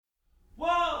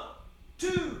2,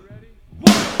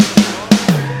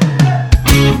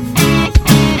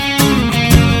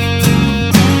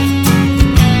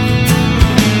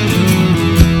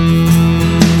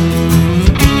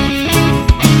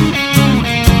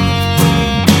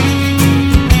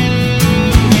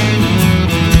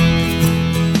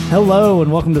 Hello,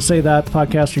 and welcome to Say That, the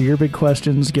podcast where your big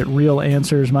questions get real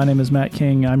answers. My name is Matt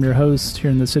King. I'm your host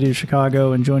here in the city of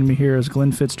Chicago, and joining me here is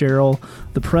Glenn Fitzgerald,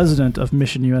 the president of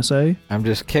Mission USA. I'm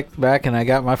just kicked back and I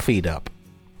got my feet up.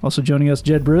 Also joining us,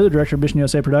 Jed Brewer, the director of Mission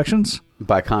USA Productions.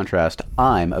 By contrast,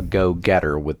 I'm a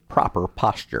go-getter with proper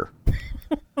posture.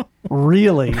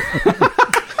 Really?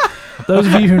 Those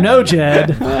of you who know Jed,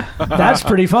 that's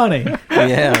pretty funny.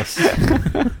 Yes.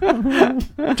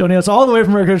 Joining us all the way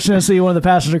from Rutgers, Tennessee, one of the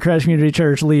pastors of Christ Community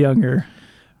Church, Lee Younger.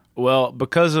 Well,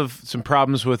 because of some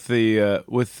problems with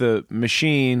the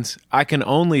machines, I can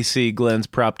only see Glenn's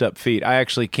propped up feet. I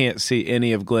actually can't see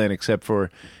any of Glenn except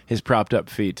for his propped up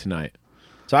feet tonight.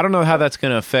 So I don't know how that's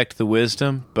going to affect the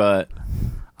wisdom, but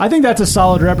I think that's a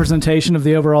solid representation of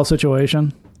the overall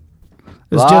situation.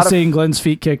 It's just seeing Glenn's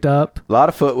feet kicked up. A lot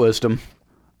of foot wisdom.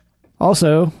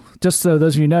 Also, just so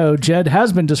those of you know, Jed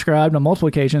has been described on multiple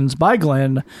occasions by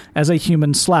Glenn as a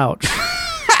human slouch.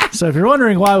 So if you're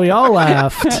wondering why we all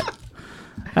laughed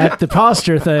at the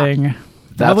posture thing,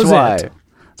 that was why. it.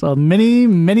 It's a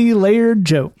many layered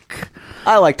joke.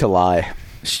 I like to lie.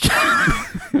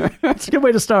 It's a good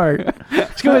way to start.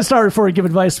 It's a good way to start before we give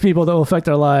advice to people that will affect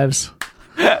their lives.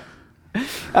 I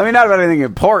mean, not about anything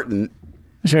important.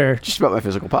 Sure. Just about my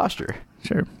physical posture.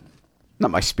 Sure. Not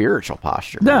my spiritual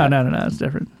posture. No, it's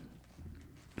different.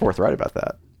 Forthright about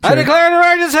that. I declare an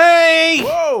emergency!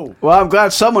 Whoa! Well, I'm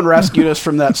glad someone rescued us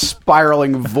from that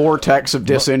spiraling vortex of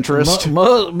disinterest.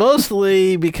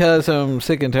 Mostly because I'm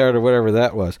sick and tired of whatever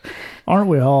that was. Aren't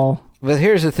we all? But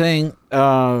here's the thing, we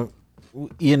got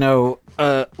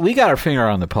our finger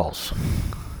on the pulse.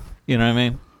 You know what I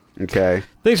mean? Okay.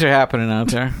 Things are happening out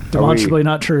there. Demonstrably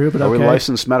not true, but Are okay. we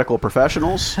licensed medical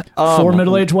professionals? Four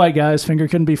middle-aged white guys, finger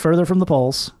couldn't be further from the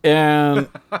pulse. And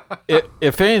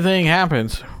if anything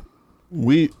happens,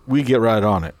 we get right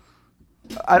on it.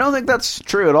 I don't think that's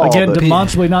true at all. Again,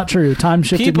 demonstrably not true.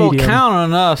 Time-shifted People medium. count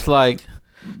on us like,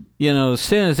 as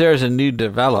soon as there's a new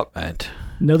development,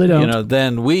 No, they don't.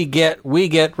 then we get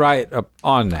right up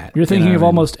on that. You're thinking of what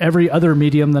I mean? almost every other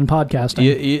medium than podcasting.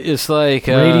 It's like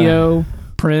radio,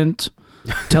 print,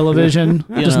 television,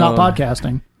 just not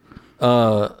podcasting.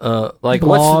 Like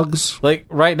blogs. Like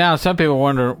right now, some people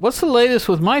wonder what's the latest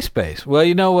with MySpace. Well,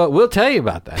 you know what? We'll tell you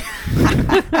about that.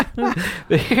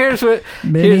 Here's what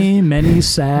many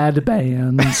sad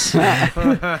bands.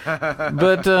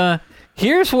 But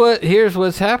here's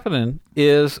what's happening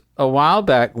is a while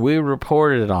back we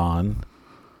reported on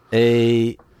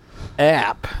a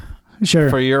app.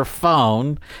 Sure. For your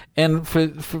phone, and for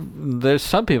there's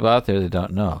some people out there that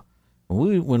don't know.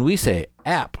 When we say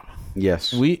app,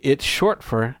 yes, it's short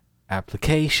for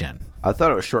application. I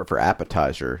thought it was short for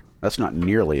appetizer. That's not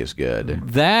nearly as good.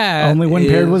 That only when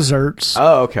paired with Zerts.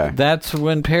 Oh, okay. That's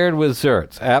when paired with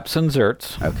Zerts, apps and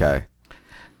Zerts. Okay.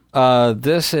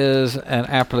 This is an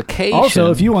application. Also,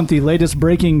 if you want the latest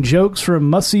breaking jokes from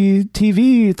must-see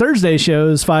TV Thursday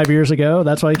shows 5 years ago,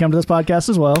 that's why you come to this podcast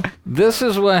as well. This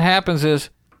is what happens is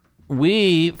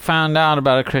we found out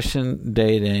about a Christian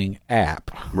dating app.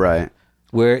 Right.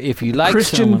 Where if you like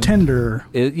Christian Tinder.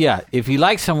 If you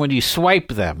like someone, you swipe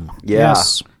them. Yeah.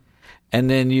 Yes. And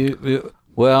then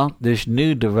there's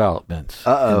new developments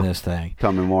in this thing.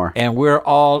 Tell me more. And we're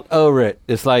all over it.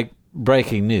 It's like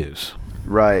breaking news.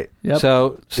 Right. Yep.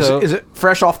 So is it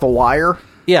fresh off the wire?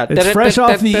 Yeah. It's fresh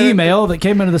off the email that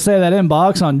came into the Say That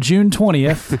inbox on June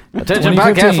 20th. Attention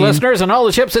podcast listeners and all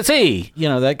the ships at sea.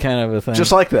 That kind of a thing.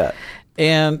 Just like that.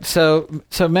 And so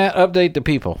Matt, update the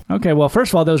people. Okay, well,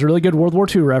 first of all, that was a really good World War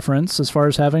II reference as far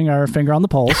as having our finger on the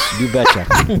pulse. You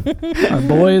betcha. Our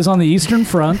boy is on the Eastern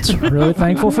Front. Really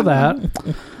thankful for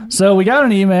that. So we got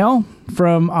an email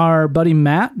from our buddy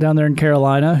Matt down there in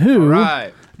Carolina who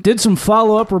did some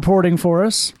follow-up reporting for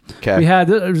us. Okay. We had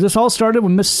this all started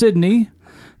when Miss Sydney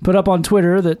put up on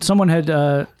Twitter that someone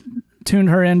had tuned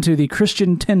her into the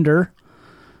Christian Tinder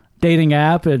dating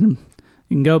app, and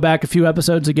you can go back a few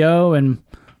episodes ago, and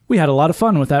we had a lot of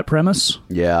fun with that premise.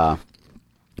 Yeah.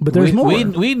 But there's more.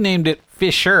 We named it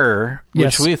Fisher,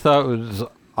 which we thought was an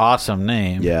awesome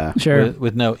name. Yeah. Sure.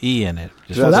 With no E in it.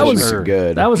 So that was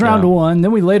good. That was round one.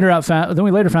 Then we later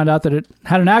found out that it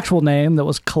had an actual name that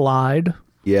was Collide.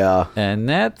 Yeah. And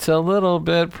that's a little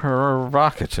bit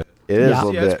provocative. It is a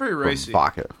little bit it's pretty racy.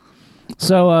 provocative.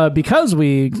 So because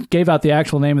we gave out the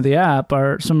actual name of the app,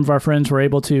 some of our friends were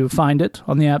able to find it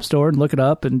on the App Store and look it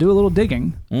up and do a little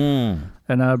digging. And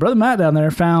Brother Matt down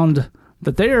there found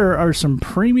that there are some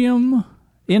premium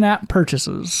in-app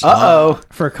purchases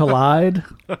for Collide.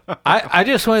 I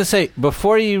just want to say,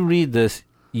 before you read this,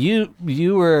 you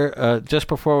were, just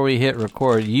before we hit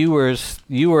record, you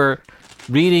were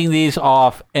reading these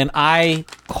off, and I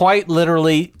quite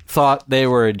literally thought they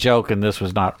were a joke and this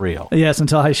was not real. Yes,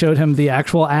 until I showed him the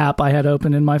actual app I had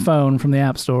open in my phone from the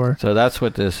App Store. So that's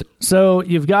what this is. So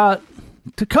you've got,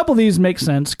 a couple of these make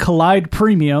sense. Collide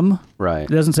Premium. Right.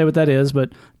 It doesn't say what that is,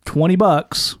 but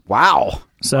 $20. Wow.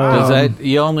 So Does that,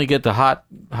 you only get the hot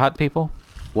people?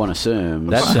 One assumes.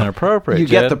 That's inappropriate. You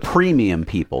get Jed. the premium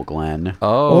people, Glenn.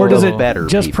 Oh. or does it better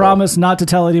just people. promise not to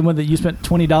tell anyone that you spent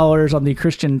 $20 on the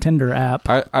Christian Tinder app?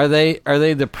 Are they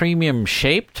the premium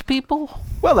shaped people?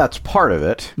 Well, that's part of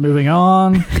it. Moving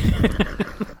on.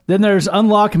 Then there's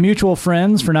Unlock Mutual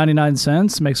Friends for 99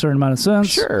 cents. Makes a certain amount of sense.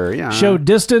 Sure, yeah. Show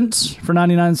Distance for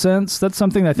 99 cents. That's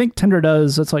something I think Tinder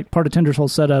does. That's like part of Tinder's whole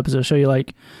setup is to show you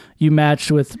like you matched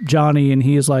with Johnny and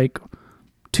he is like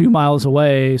 2 miles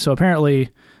away. So apparently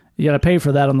you got to pay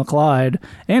for that on the Collide.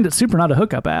 And it's super not a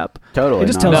hookup app. Totally It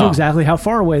just not. tells you No. exactly how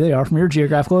far away they are from your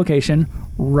geographical location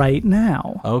right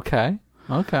now. Okay.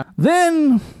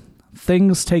 Then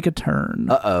things take a turn.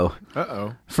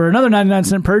 Uh-oh. For another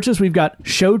 99-cent purchase, we've got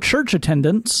Show Church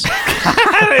Attendance. So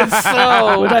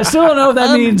But I still don't know if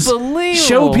that means Unbelievable.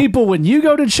 show people when you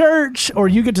go to church or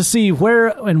you get to see where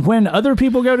and when other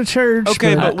people go to church.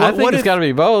 Okay, I, but I think what it's if got to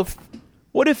be both.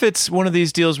 what if it's one of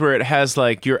these deals where it has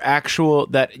like your actual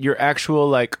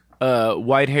like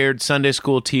white-haired Sunday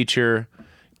school teacher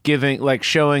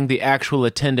showing the actual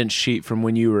attendance sheet from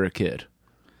when you were a kid?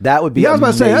 That would be Yeah, I was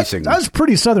about to say, amazing. that's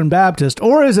pretty Southern Baptist.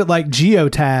 Or is it like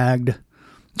geotagged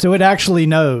so it actually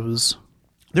knows?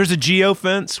 There's a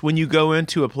geofence when you go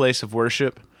into a place of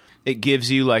worship. It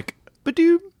gives you like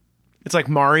badoo. It's like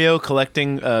Mario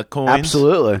collecting coins.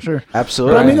 Absolutely. Sure.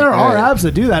 Absolutely. But I mean, there are Right. apps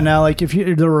that do that now. Like if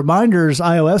you the Reminders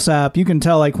iOS app, you can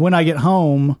tell like when I get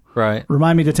home, Right.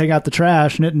 remind me to take out the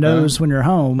trash, and it knows when you're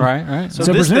home. Right. So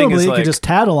this thing presumably is it like- could just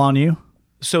tattle on you.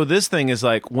 So this thing is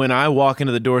like when I walk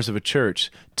into the doors of a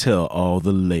church, tell all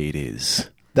the ladies.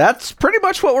 That's pretty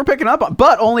much what we're picking up on,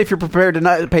 but only if you're prepared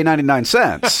to pay 99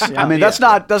 cents. I mean, that's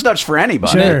not just for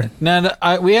anybody. Sure.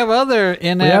 Now, we have other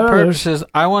in-app have others. purchases.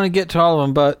 I want to get to all of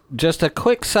them, but just a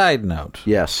quick side note.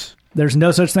 Yes. There's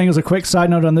no such thing as a quick side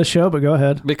note on this show, but go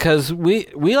ahead. Because we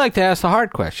like to ask the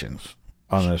hard questions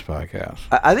on this podcast.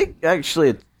 I think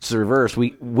actually it's the reverse.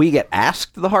 We get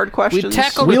asked the hard questions.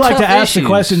 tackle- We the like to tough ask the issues.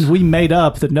 questions we made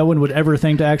up that no one would ever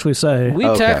think to actually say. We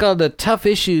Okay. tackle the tough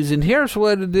issues, and here's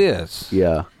what it is.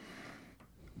 Yeah.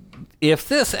 If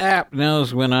this app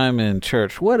knows when I'm in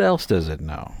church, what else does it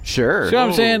know? Sure. See what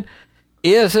I'm saying?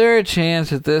 Is there a chance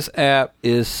that this app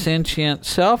is sentient,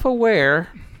 self-aware,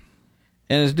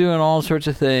 and is doing all sorts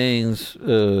of things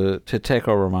to take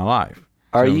over my life?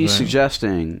 Are See what I'm you saying?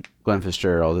 suggesting, Glenn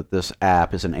Fitzgerald, that this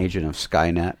app is an agent of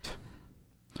Skynet?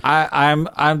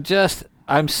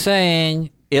 I'm saying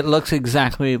it looks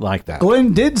exactly like that.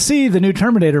 Glenn did see the new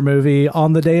Terminator movie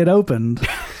on the day it opened.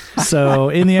 So,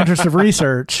 in the interest of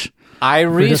research, I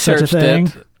just such a researched thing.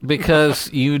 it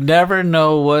because you never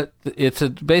know what it's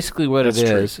basically what That's it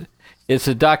true. is. It's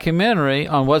a documentary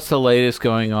on what's the latest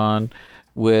going on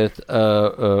with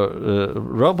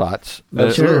robots that,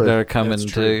 Absolutely. that are coming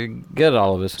to get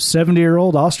all of us.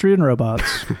 70-year-old Austrian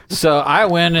robots. So I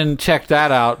went and checked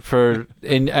that out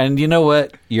and you know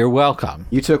what? You're welcome.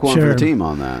 You took one for Sure. the team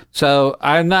on that. So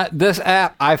this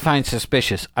app I find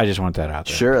suspicious. I just want that out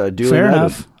there. Sure. Duly Fair noted.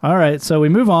 enough. All right, so we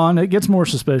move on. It gets more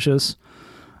suspicious.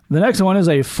 The next one is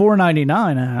a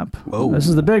 $4.99 app. Whoa. This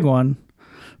is the big one.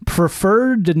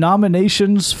 Preferred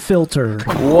Denominations Filter.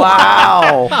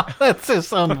 Wow. That's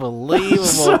just unbelievable.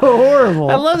 So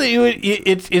horrible. I love that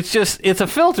it's a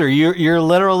filter. You're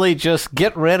literally just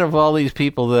get rid of all these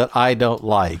people that I don't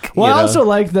like. Well, you I know? also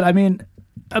like that. I mean,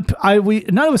 we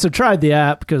none of us have tried the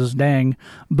app because dang,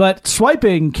 but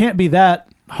swiping can't be that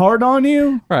hard on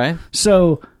you. right.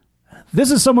 So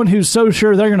this is someone who's so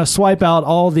sure they're going to swipe out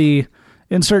all the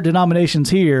insert denominations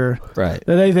here Right.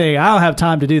 that they think I don't have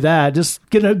time to do that. Just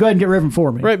go ahead and get rid of them for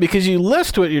me. Right, because you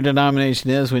list what your denomination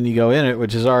is when you go in it,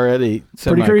 which is already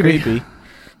Pretty creepy.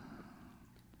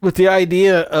 With the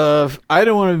idea of I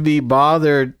don't want to be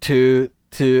bothered to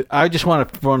I just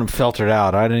want them filtered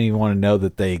out. I don't even want to know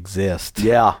that they exist.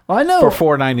 Yeah. I know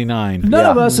For $4.99. none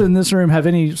of us in this room have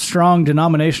any strong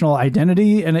denominational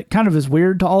identity, and it kind of is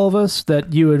weird to all of us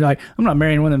that you would like, I'm not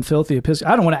marrying one of them filthy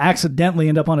Episcopalians. I don't want to accidentally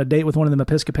end up on a date with one of them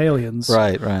Episcopalians.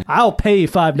 Right. I'll pay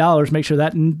 $5, make sure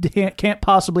that can't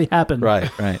possibly happen. Right.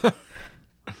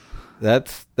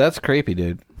 That's creepy,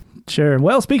 dude. Sure.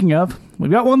 Well, speaking of,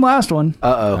 we've got one last one.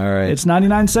 Uh-oh. All right. It's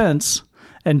 99 cents.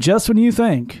 And just when you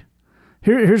think,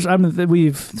 here's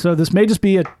so this may just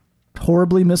be a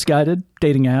horribly misguided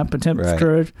dating app attempt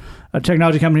for a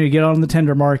technology company to get on the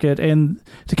Tinder market and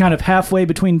to kind of halfway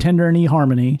between Tinder and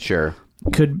eHarmony. Sure.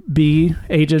 Could be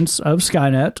agents of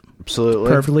Skynet. Absolutely.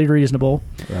 Perfectly reasonable.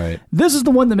 Right. This is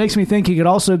the one that makes me think he could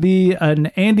also be an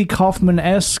Andy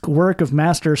Kaufman-esque work of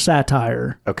master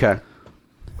satire. Okay.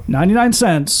 99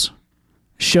 cents.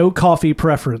 Show coffee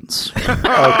preference. Oh,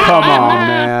 come on,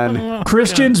 man.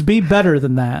 Christians, be better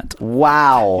than that.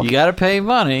 Wow. You got to pay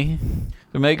money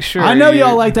to make sure. I know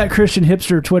y'all like that Christian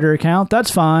hipster Twitter account. That's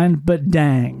fine, but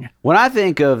dang. When I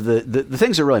think of the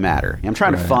things that really matter, I'm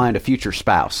trying to find a future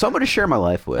spouse, someone to share my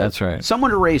life with. That's right.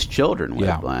 Someone to raise children with,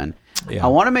 Glenn. Yeah. I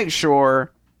want to make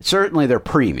sure, certainly they're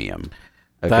premium.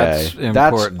 Okay? That's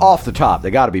important. off the top. They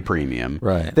got to be premium.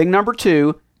 Right. Thing number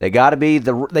 2, they got to be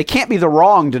they can't be the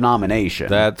wrong denomination.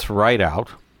 That's right out.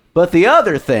 But the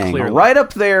other thing, Clearly. right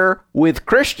up there with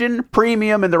Christian,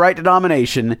 premium, and the right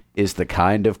denomination, is the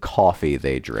kind of coffee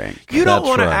they drink. You don't That's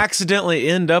want to right. accidentally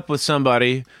end up with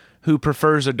somebody who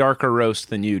prefers a darker roast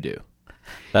than you do.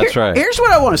 That's right. Here's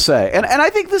what I want to say, and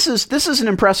I think this is an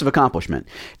impressive accomplishment.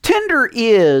 Tinder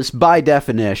is, by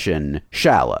definition,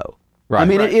 shallow. Right. I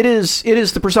mean, it is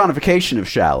the personification of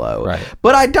shallow. Right.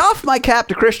 But I doff my cap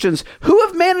to Christians who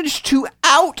have managed to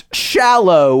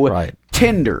out-shallow Right.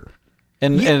 Tinder.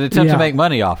 and attempt Yeah. to make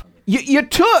money off. You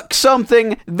took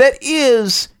something that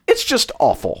it's just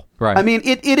awful. Right. I mean,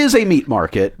 it is a meat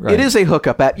market. Right. It is a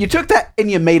hookup app. You took that and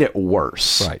you made it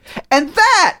worse. Right. And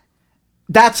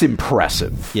that's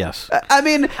impressive. Yes. I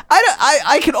mean,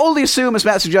 I can only assume, as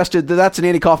Matt suggested, that that's an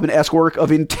Andy Kaufman-esque work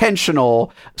of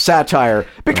intentional satire,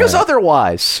 because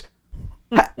otherwise,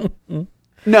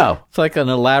 no, It's like an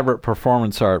elaborate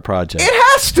performance art project. it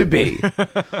has to be.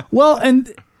 Well,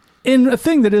 and in a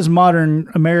thing that is modern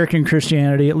American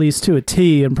Christianity, at least to a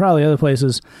T, and probably other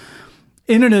places,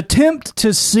 in an attempt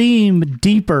to seem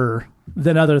deeper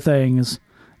than other things,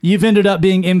 you've ended up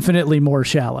being infinitely more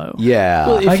shallow. Yeah.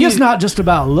 Well, Like, it's not just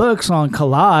about looks on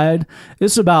Collide.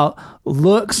 It's about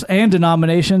looks and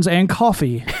denominations and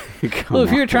coffee. Well,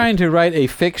 if you're trying to write a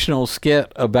fictional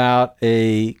skit about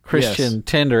a Christian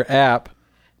Tinder app,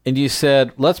 and you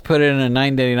said, let's put in a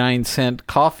 99-cent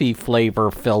coffee flavor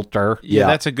filter, Yeah, Yeah.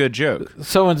 that's a good joke.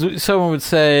 someone would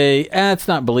say, it's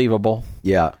not believable.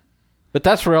 Yeah. But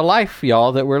that's real life,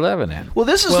 y'all, that we're living in. Well,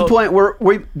 this is the point where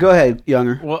we go ahead,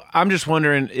 Younger. Well, I'm just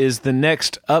wondering, is the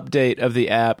next update of the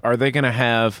app, are they going to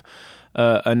have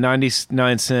a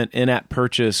 99-cent in-app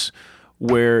purchase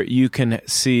where you can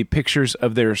see pictures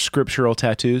of their scriptural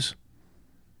tattoos?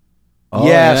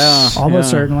 Yes. yeah. Almost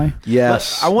Yeah. certainly.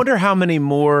 Yes. I wonder how many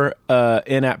more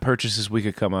in-app purchases we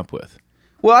could come up with.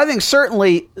 Well, I think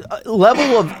certainly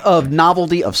level of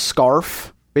novelty of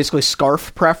scarf, basically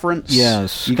scarf preference.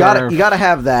 Yes, you scarf. got to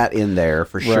have that in there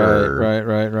for sure.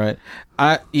 Right.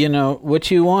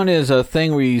 What you want is a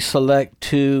thing where you select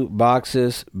 2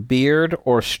 boxes: beard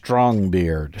or strong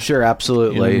beard. Sure, You know what I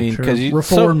absolutely. mean? Sure. 'Cause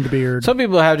Reformed beard. Some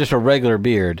people have just a regular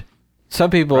beard. Some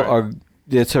people are.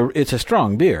 It's a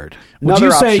strong beard. Would Another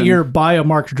you say option- you're buy a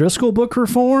Mark Driscoll book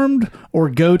reformed or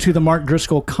go to the Mark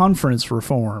Driscoll conference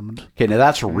reformed? Okay, now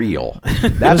that's real.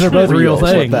 That's Those are both real is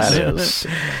what things. that is.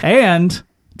 And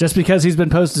just because he's been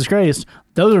post disgraced,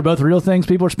 those are both real things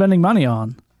people are spending money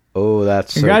on. Oh,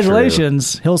 that's so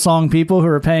Congratulations, Hillsong people who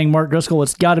are paying Mark Driscoll.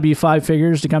 It's got to be 5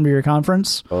 figures to come to your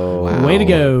conference. Oh, Way to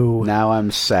go. Now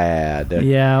I'm sad.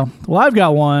 Yeah. Well, I've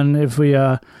got one. If we,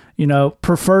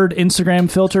 preferred Instagram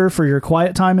filter for your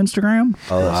quiet time Instagram.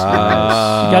 Oh, that's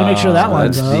You got to make sure that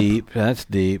lines That's up. deep. That's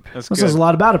deep. That's This good. says a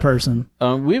lot about a person.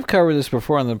 We've covered this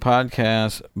before on the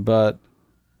podcast, but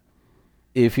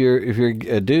if you're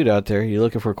a dude out there, you're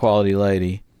looking for a quality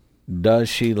lady. Does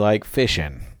she like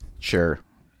fishing? sure.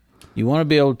 You want to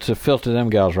be able to filter them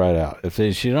gals right out. If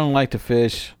she don't like to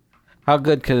fish, how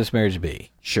good could this marriage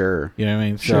be? Sure. You know what I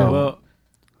mean? Sure. Well,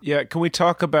 yeah. Can we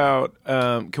talk about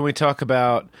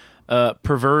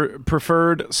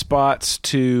preferred spots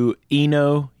to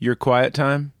Eno your quiet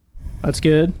time? That's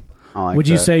good. I like Would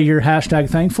you that. say you're hashtag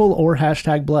thankful or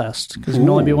hashtag blessed? Because you can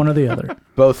only be one or the other.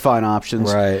 Both fine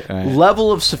options. Right.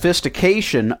 Level of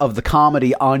sophistication of the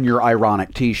comedy on your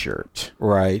ironic T-shirt.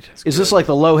 Right. Is this like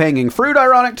the low-hanging fruit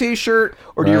ironic T-shirt,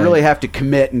 or do you Right. really have to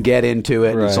commit and get into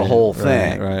it? And it's a whole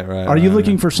thing. Right. Are you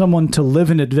looking for someone to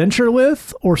live an adventure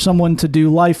with or someone to do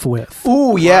life with?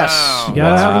 Ooh, yes. You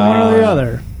gotta have one or the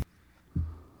other.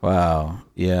 Wow.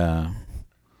 Yeah.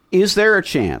 Is there a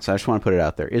chance, I just want to put it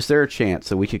out there, is there a chance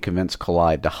that we could convince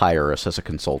Collide to hire us as a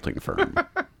consulting firm?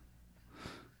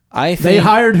 I think They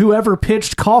hired whoever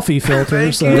pitched coffee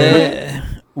filters. So.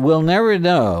 we'll never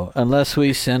know unless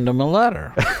we send them a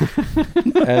letter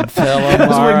and tell them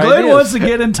Because our when Glenn ideas. wants to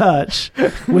get in touch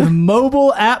with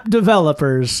mobile app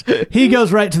developers, he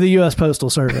goes right to the U.S. Postal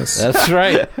Service. That's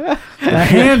right. A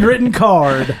handwritten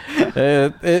card.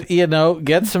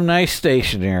 Get some nice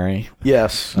stationery.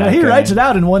 Yes. Now, he Okay. writes it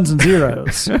out in ones and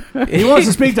zeros. He wants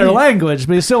to speak their language,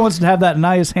 but he still wants to have that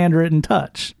nice handwritten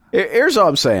touch. Here's what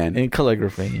I'm saying. In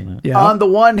calligraphy, Yeah. On the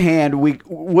one hand, we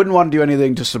wouldn't want to do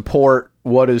anything to support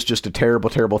what is just a terrible,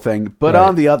 terrible thing. But Right.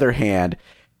 on the other hand,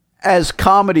 as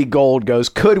comedy gold goes,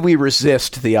 could we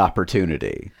resist the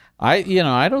opportunity? I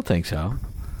don't think so.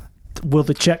 Will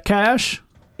the check cash?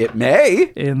 It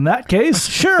may. In that case,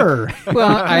 sure.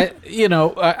 Well, I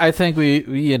think what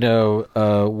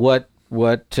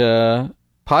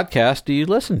podcast do you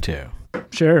listen to?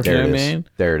 Sure. You know There it what I is. mean?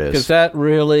 There it is. Because that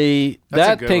really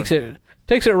That's a good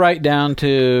takes it right down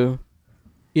to,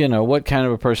 what kind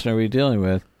of a person are we dealing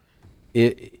with?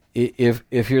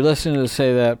 If you're listening to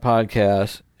Say That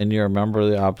podcast and you're a member of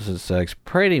the opposite sex,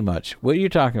 pretty much what you're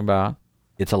talking about,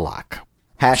 it's a lock.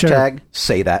 Hashtag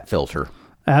say that filter.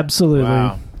 Absolutely.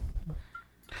 Wow.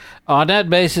 On that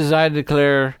basis, I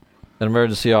declare an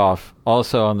emergency off.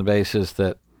 Also on the basis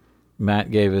that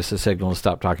Matt gave us a signal to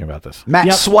stop talking about this. Matt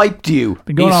Yep. swiped you.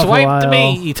 Been going He on for a swiped while.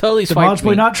 me. He totally swiped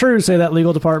Demonstrably me. not true, say that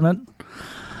legal department.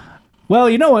 Well,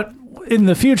 you know what in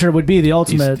the future would be the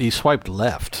ultimate... He swiped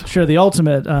left. Sure, the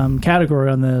ultimate category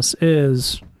on this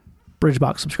is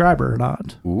Bridgebox subscriber or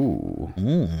not. Ooh.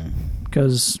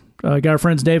 Because got our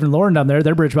friends Dave and Lauren down there.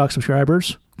 They're Bridgebox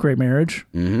subscribers. Great marriage.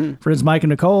 Mm-hmm. Friends Mike and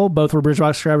Nicole, both were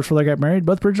Bridgebox subscribers before they got married.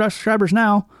 Both Bridgebox subscribers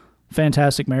now.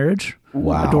 Fantastic marriage.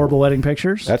 Wow. Adorable wedding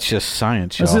pictures. That's just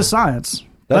science, y'all. This is science.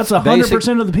 That's That's 100% basic-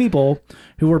 of the people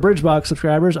who were Bridgebox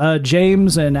subscribers.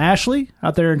 James and Ashley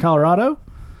out there in Colorado.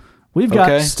 We've got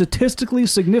Okay. statistically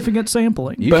significant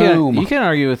sampling. You Boom. can't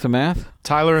argue with the math.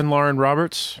 Tyler and Lauren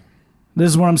Roberts. This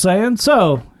is what I'm saying.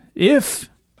 So, if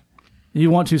you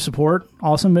want to support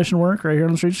awesome mission work right here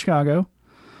on the streets of Chicago,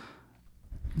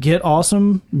 get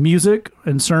awesome music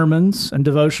and sermons and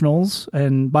devotionals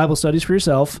and Bible studies for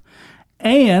yourself,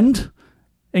 and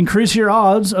increase your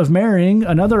odds of marrying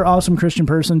another awesome Christian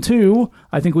person to,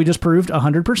 I think we just proved,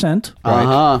 100%.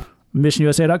 Uh-huh.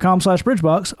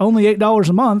 MissionUSA.com/Bridgebox, only $8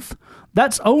 a month.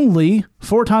 That's only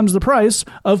 4 times the price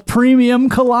of Premium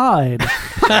Collide.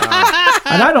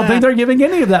 And I don't think they're giving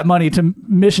any of that money to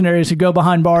missionaries who go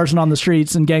behind bars and on the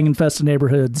streets and gang-infested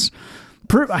neighborhoods.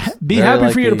 Be Very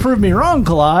happy for you to likely. prove me wrong,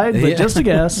 Collide, but Yeah. just a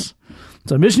guess.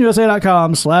 So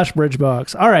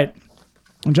MissionUSA.com/Bridgebox. All right.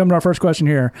 I'm jumping to our first question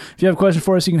here. If you have a question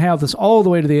for us, you can have this all the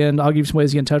way to the end. I'll give you some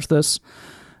ways to get in touch with us.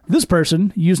 This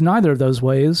person used neither of those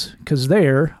ways because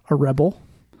they're a rebel.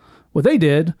 What they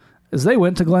did is they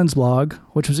went to Glenn's blog,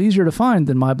 which was easier to find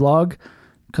than my blog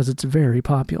because it's very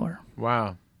popular.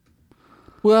 Wow.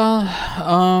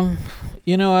 Well,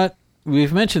 you know what?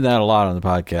 We've mentioned that a lot on the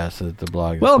podcast, that the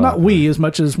blog is Well, not popular. we as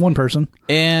much as one person.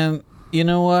 And you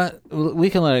know what?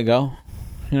 We can let it go.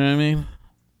 You know what I mean?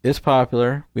 It's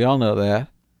popular. We all know that.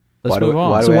 Let's Why do move we- on.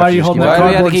 why do So we why have are to you just holding keep- that Why do we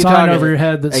have to cardboard keep sign talking over your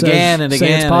head that again says and say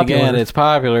again it's and popular? again? It's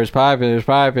popular. It's popular. It's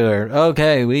popular.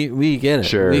 Okay, we get it.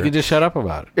 Sure. We can just shut up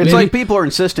about it. It's Maybe- like people are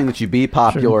insisting that you be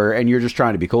popular, and you're just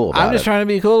trying to be cool about I'm just it. trying to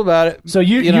be cool about it. So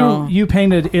you know, you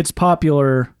painted "It's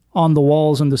popular" on the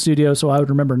walls in the studio, so I would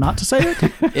remember not to say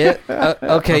it.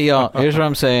 okay, y'all. Here's what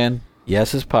I'm saying.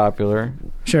 Yes, it's popular.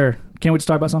 Sure. Can't we just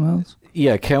talk about something else?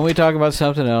 Yeah, can we talk about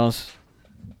something else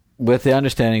with the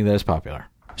understanding that it's popular?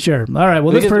 Sure. All right.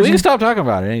 Well, We this can, we person. can stop talking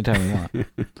about it anytime we want.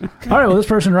 All right. Well, this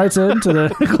person writes into the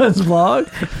Glenn's blog,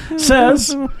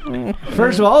 says,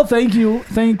 first of all, thank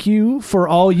you for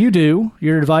all you do.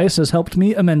 Your advice has helped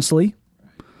me immensely.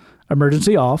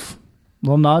 Emergency off.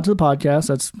 Little nod to the podcast.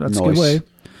 That's a good Nice. way.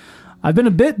 I've been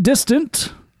a bit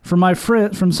distant from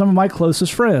some of my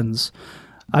closest friends.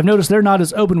 I've noticed they're not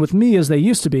as open with me as they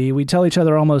used to be. We tell each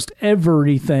other almost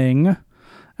everything,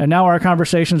 and now our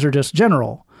conversations are just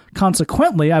general.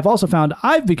 Consequently, I've also found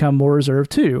I've become more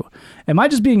reserved too. Am I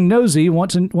just being nosy,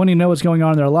 wanting to know what's going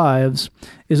on in their lives?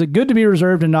 Is it good to be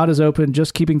reserved and not as open,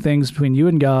 just keeping things between you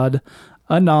and God?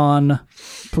 Anon,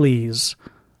 please.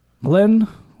 Glenn,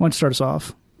 why don't you start us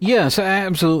off? Yes,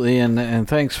 absolutely, and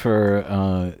thanks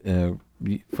for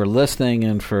listening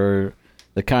and for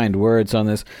the kind words on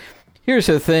this. Here's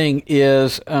the thing: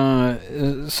 is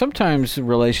sometimes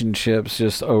relationships,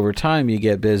 just over time, you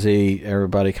get busy.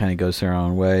 Everybody kind of goes their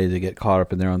own way. They get caught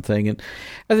up in their own thing, and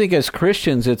I think as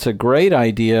Christians, it's a great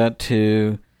idea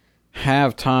to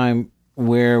have time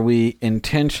where we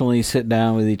intentionally sit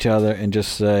down with each other and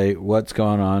just say, "What's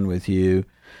going on with you?"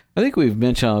 I think we've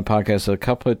mentioned on the podcast a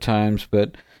couple of times,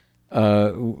 but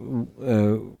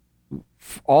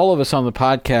all of us on the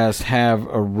podcast have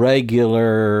a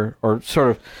regular or sort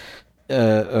of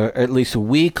or at least a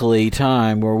weekly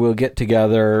time where we'll get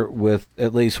together with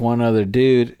at least one other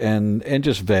dude and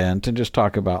just vent and just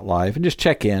talk about life and just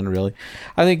check in, really.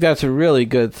 I think that's a really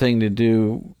good thing to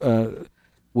do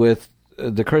with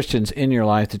the Christians in your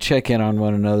life, to check in on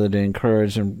one another, to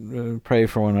encourage and pray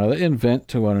for one another, and vent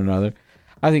to one another.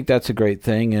 I think that's a great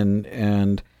thing,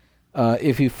 and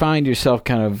if you find yourself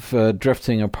kind of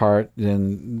drifting apart,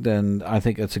 then I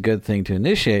think that's a good thing to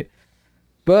initiate.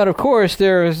 But of course,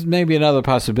 there is maybe another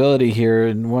possibility here,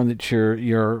 and one that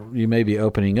you may be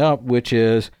opening up, which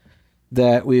is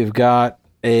that we've got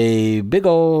a big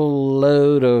old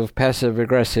load of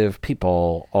passive-aggressive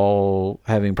people all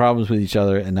having problems with each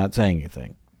other and not saying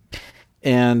anything,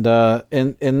 and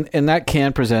that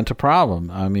can present a problem.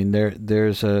 I mean,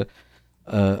 there's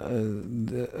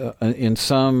in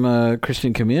some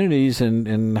Christian communities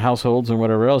and households and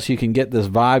whatever else, you can get this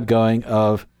vibe going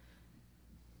of,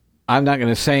 I'm not going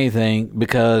to say anything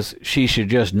because she should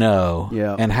just know.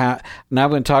 Yeah. And I'm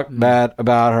going to talk bad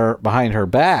about her behind her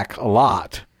back a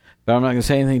lot, but I'm not going to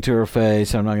say anything to her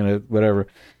face. I'm not going to whatever.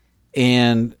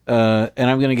 And I'm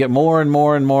going to get more and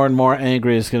more and more and more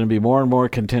angry. It's going to be more and more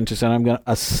contentious, and I'm going to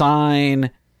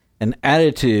assign an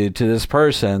attitude to this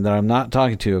person that I'm not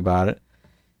talking to about it.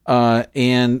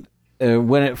 And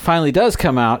when it finally does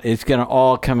come out, it's going to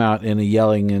all come out in a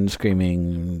yelling and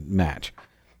screaming match.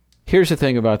 Here's the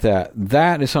thing about that.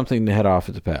 That is something to head off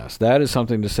at the pass. That is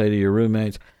something to say to your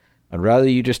roommates. I'd rather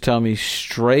you just tell me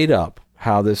straight up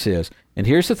how this is. And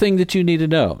here's the thing that you need to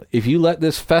know. If you let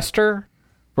this fester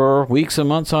for weeks and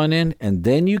months on end, and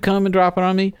then you come and drop it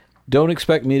on me, don't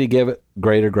expect me to give it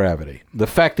greater gravity. The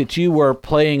fact that you were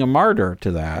playing a martyr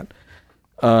to that,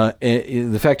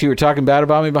 the fact you were talking bad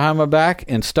about me behind my back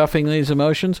and stuffing these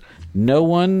emotions, no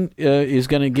one is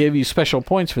going to give you special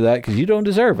points for that because you don't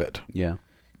deserve it. Yeah.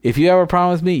 If you have a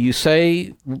problem with me, you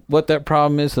say what that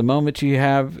problem is the moment you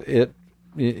have it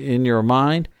in your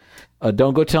mind.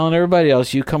 Don't go telling everybody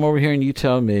else. You come over here and you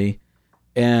tell me.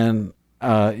 And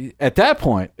at that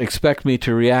point, expect me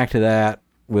to react to that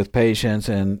with patience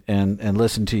and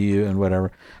listen to you and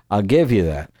whatever. I'll give you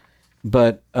that.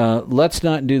 But let's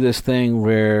not do this thing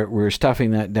where we're stuffing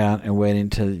that down and waiting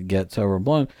until it gets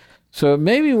overblown. So it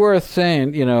may be worth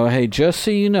saying, hey, just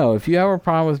so you know, if you have a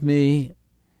problem with me,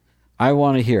 I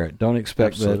want to hear it. Don't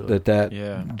expect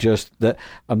that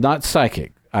I'm not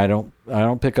psychic. I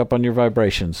don't pick up on your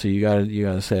vibrations, so you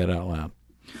gotta say it out loud.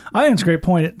 I think it's a great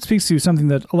point. It speaks to something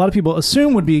that a lot of people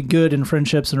assume would be good in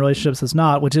friendships and relationships that's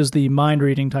not, which is the mind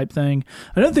reading type thing.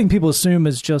 I don't think people assume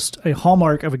is just a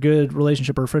hallmark of a good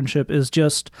relationship or friendship is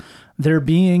just there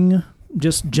being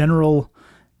just general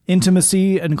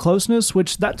intimacy and closeness,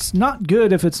 which that's not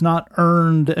good if it's not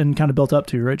earned and kind of built up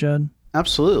to, right, Jed?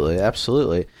 Absolutely,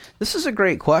 absolutely. This is a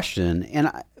great question,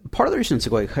 and part of the reason it's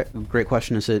a great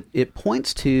question is that it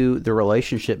points to the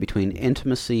relationship between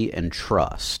intimacy and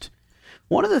trust.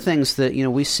 One of the things that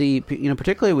we see,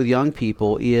 particularly with young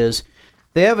people, is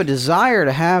they have a desire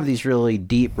to have these really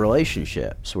deep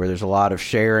relationships where there's a lot of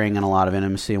sharing and a lot of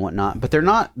intimacy and whatnot, but they're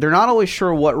not always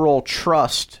sure what role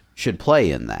trust should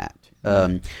play in that.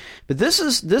 But this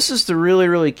is the really,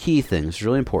 really key thing. It's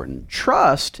really important.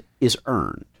 Trust is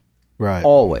earned. Right.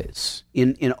 Always.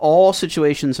 In all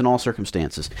situations and all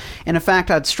circumstances. And in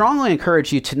fact, I'd strongly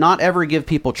encourage you to not ever give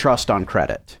people trust on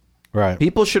credit. Right.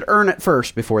 People should earn it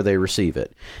first before they receive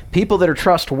it. People that are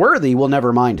trustworthy will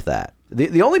never mind that.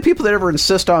 The only people that ever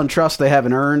insist on trust they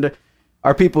haven't earned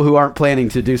are people who aren't planning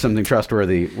to do something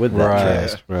trustworthy with that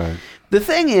trust. Right. The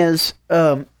thing is,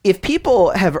 if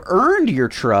people have earned your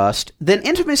trust, then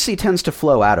intimacy tends to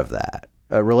flow out of that.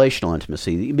 Relational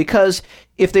intimacy, because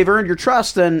if they've earned your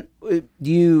trust, then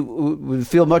you would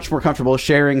feel much more comfortable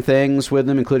sharing things with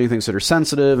them, including things that are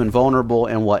sensitive and vulnerable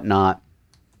and whatnot.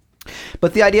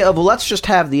 But the idea of, well, let's just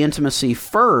have the intimacy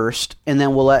first, and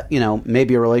then we'll let,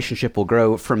 maybe a relationship will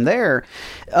grow from there,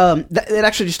 it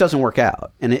actually just doesn't work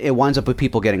out. And it winds up with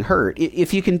people getting hurt.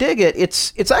 If you can dig it,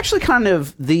 it's actually kind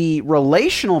of the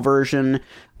relational version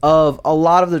of a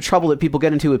lot of the trouble that people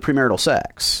get into with premarital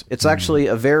sex. It's actually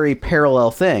a very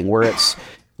parallel thing where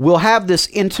we'll have this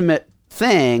intimate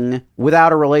thing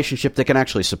without a relationship that can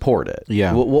actually support it.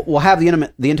 Yeah. We'll have the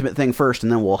intimate thing first,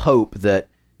 and then we'll hope that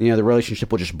the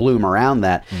relationship will just bloom around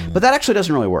that. But that actually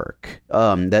doesn't really work.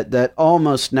 That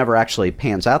almost never actually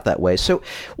pans out that way. So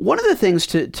one of the things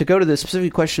to go to the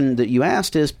specific question that you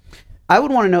asked is, I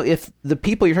would want to know if the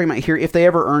people you're talking about here, if they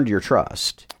ever earned your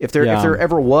trust, if there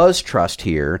ever was trust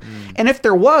here, and if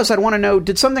there was, I'd want to know,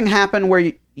 did something happen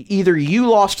where either you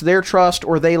lost their trust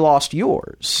or they lost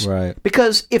yours? Right.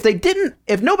 Because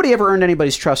if nobody ever earned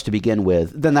anybody's trust to begin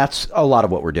with, then that's a lot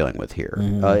of what we're dealing with here.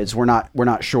 Is we're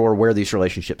not sure where these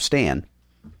relationships stand.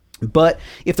 But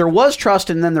if there was trust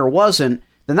and then there wasn't,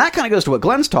 then that kind of goes to what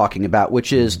Glenn's talking about,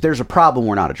 which is there's a problem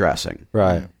we're not addressing.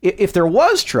 Right. If there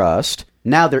was trust,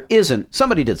 now there isn't.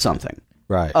 Somebody did something.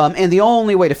 Right. And the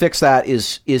only way to fix that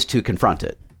is to confront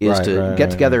it,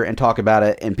 get together and talk about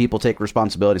it, and people take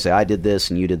responsibility, say, I did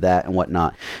this and you did that and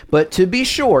whatnot. But to be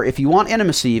sure, if you want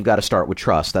intimacy, you've got to start with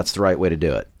trust. That's the right way to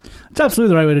do it. It's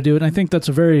absolutely the right way to do it. And I think that's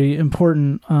a very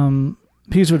important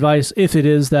piece of advice if it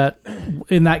is that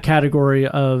in that category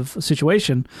of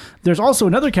situation. There's also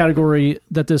another category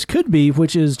that this could be,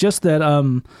 which is just that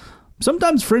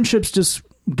sometimes friendships just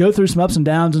go through some ups and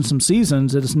downs and some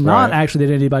seasons. It's not actually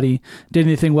that anybody did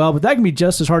anything well, but that can be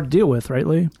just as hard to deal with, right,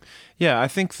 Lee? Yeah, I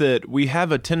think that we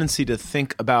have a tendency to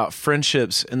think about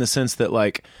friendships in the sense that,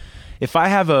 like, if I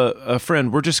have a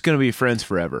friend, we're just going to be friends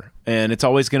forever, and it's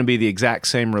always going to be the exact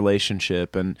same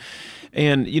relationship. And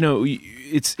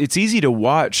it's easy to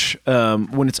watch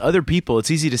when it's other people.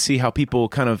 It's easy to see how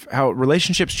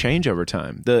relationships change over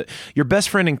time. Your best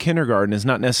friend in kindergarten is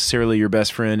not necessarily your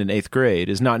best friend in 8th grade.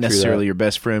 Is not necessarily your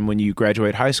best friend when you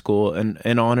graduate high school,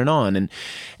 and on and on. And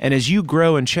as you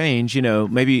grow and change,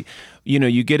 maybe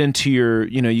you get into your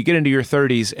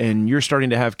 30s and you're starting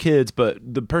to have kids, but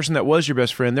the person that was your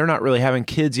best friend, they're not really having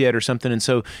kids yet or something, and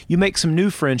so you make some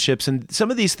new friendships, and some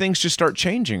of these things just start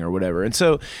changing or whatever. And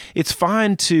so it's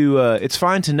fine to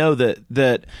know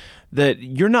that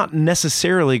you're not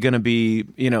necessarily going to be,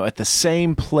 at the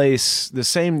same place, the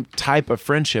same type of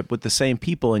friendship with the same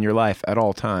people in your life at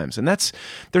all times. And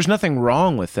there's nothing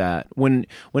wrong with that when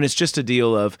it's just a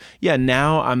deal of,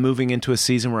 now I'm moving into a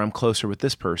season where I'm closer with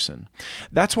this person.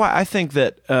 That's why I think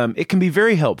that it can be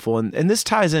very helpful. And this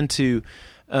ties into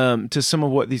to some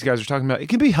of what these guys are talking about. It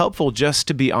can be helpful just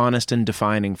to be honest in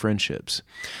defining friendships.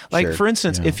 Like, for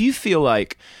instance, if you feel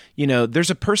like, there's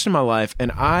a person in my life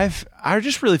and I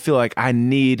just really feel like I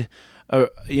need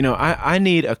I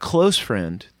need a close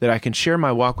friend that I can share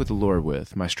my walk with the Lord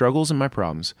with, my struggles and my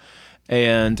problems.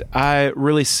 And I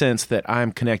really sense that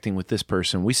I'm connecting with this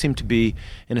person. We seem to be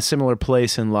in a similar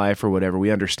place in life or whatever.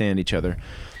 We understand each other.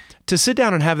 To sit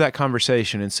down and have that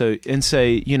conversation and say,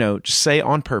 just say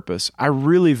on purpose, I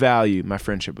really value my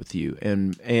friendship with you,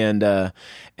 and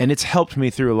it's helped me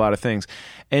through a lot of things,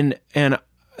 and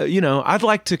I'd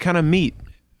like to kind of meet,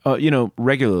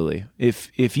 regularly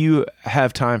if you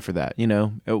have time for that,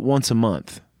 once a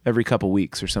month, every couple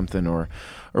weeks or something, or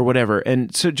whatever,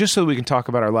 and so just so we can talk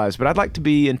about our lives. But I'd like to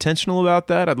be intentional about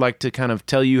that. I'd like to kind of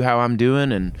tell you how I'm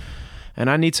doing, and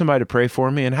I need somebody to pray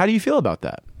for me. And how do you feel about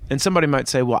that? And somebody might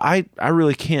say, well, I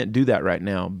really can't do that right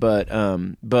now, but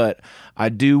I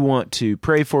do want to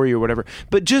pray for you or whatever.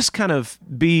 But just kind of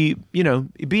be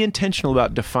intentional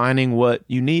about defining what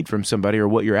you need from somebody or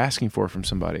what you're asking for from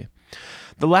somebody.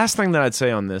 The last thing that I'd say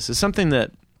on this is something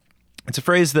that it's a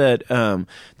phrase that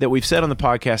we've said on the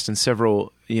podcast in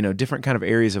several different kind of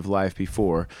areas of life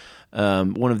before.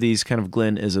 One of these kind of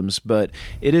Glenn-isms, but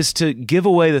it is to give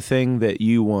away the thing that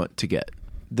you want to get.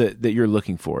 That you're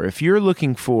looking for. If you're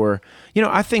looking for,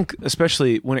 I think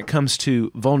especially when it comes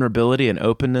to vulnerability and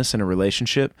openness in a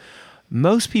relationship,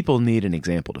 most people need an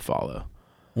example to follow.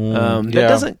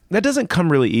 That doesn't come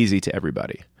really easy to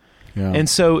everybody. Yeah. And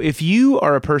so if you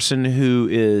are a person who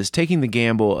is taking the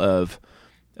gamble of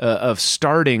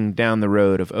starting down the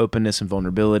road of openness and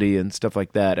vulnerability and stuff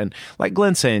like that, and like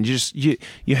Glenn's saying,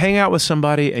 you hang out with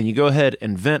somebody and you go ahead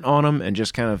and vent on them and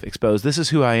just kind of expose, this is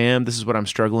who I am, this is what I'm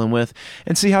struggling with,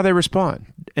 and see how they respond.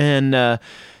 And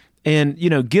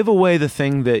give away the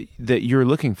thing that you're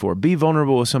looking for. Be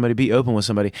vulnerable with somebody, be open with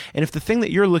somebody. And if the thing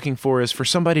that you're looking for is for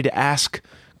somebody to ask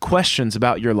questions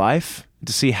about your life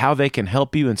to see how they can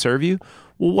help you and serve you,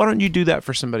 well, why don't you do that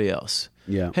for somebody else?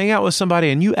 Yeah. Hang out with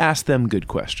somebody and you ask them good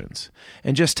questions,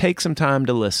 and just take some time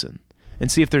to listen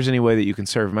and see if there's any way that you can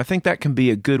serve them. I think that can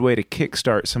be a good way to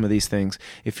kickstart some of these things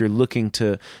if you're looking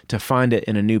to find it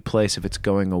in a new place, if it's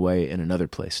going away in another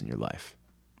place in your life.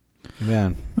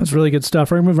 Man, That's really good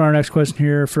stuff. We're going to move on to our next question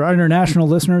here. For our international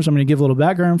listeners, I'm going to give a little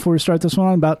background before we start this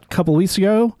one. About a couple weeks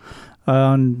ago,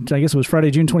 on I guess it was Friday,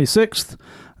 June 26th,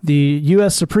 the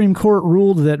U.S. Supreme Court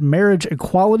ruled that marriage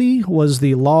equality was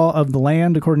the law of the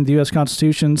land according to the U.S.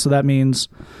 Constitution. So that means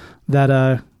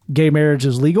that gay marriage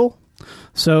is legal.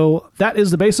 So that is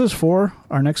the basis for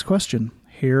our next question.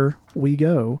 Here we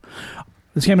go.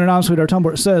 This came in anonymously to our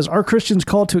Tumblr. It says, are Christians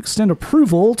called to extend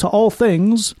approval to all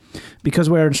things because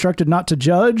we are instructed not to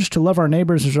judge, to love our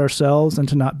neighbors as ourselves, and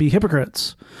to not be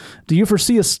hypocrites? Do you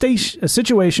foresee a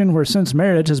situation where since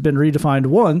marriage has been redefined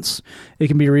once, it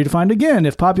can be redefined again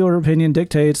if popular opinion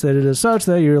dictates that it is such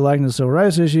that you're lacking the civil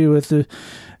rights issue with the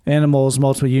animals,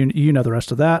 multiple, you know the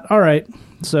rest of that. All right,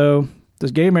 so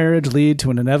does gay marriage lead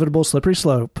to an inevitable slippery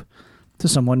slope to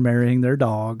someone marrying their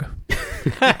dog?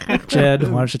 Jed,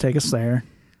 why don't you take us there?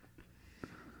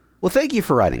 Well, thank you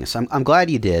for writing us. I'm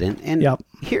glad you did. And Yep.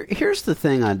 here's the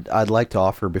thing I'd like to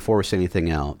offer before we say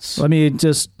anything else. Let me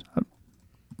just... I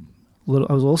was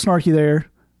a little snarky there.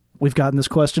 We've gotten this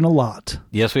question a lot.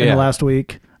 Yes, we in have. the last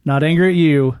week. Not angry at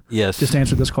you. Yes. Just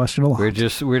answered this question a lot.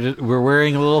 We're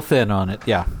wearing a little thin on it.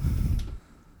 Yeah.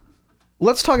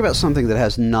 Let's talk about something that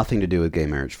has nothing to do with gay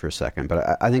marriage for a second,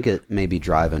 but I think it may be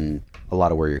driving a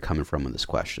lot of where you're coming from with this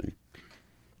question.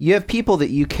 You have people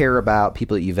that you care about,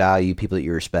 people that you value, people that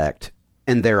you respect,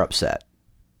 and they're upset.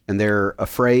 And they're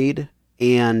afraid,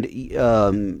 and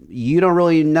you don't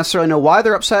really necessarily know why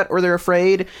they're upset or they're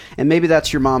afraid. And maybe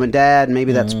that's your mom and dad,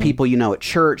 maybe that's people you know at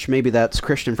church, maybe that's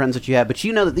Christian friends that you have, but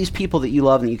you know that these people that you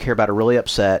love and that you care about are really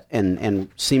upset and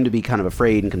seem to be kind of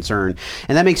afraid and concerned,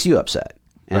 and that makes you upset.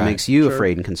 And it makes you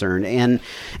afraid and concerned. And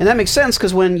that makes sense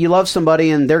because when you love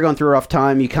somebody and they're going through a rough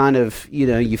time, you kind of,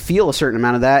 you feel a certain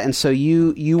amount of that. And so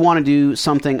you want to do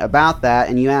something about that.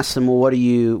 And you ask them, well,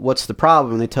 what's the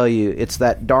problem? And they tell you it's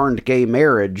that darned gay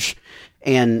marriage.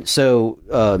 And so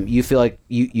you feel like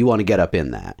you want to get up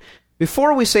in that.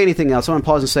 Before we say anything else, I want to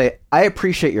pause and say, I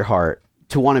appreciate your heart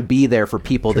to want to be there for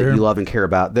people that you love and care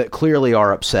about that clearly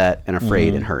are upset and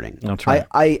afraid and hurting. That's right.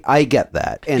 I get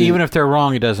that. And even if they're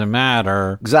wrong, it doesn't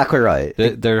matter. Exactly right.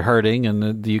 They're hurting,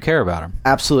 and you care about them.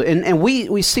 Absolutely. And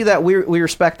we see that. We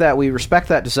respect that. We respect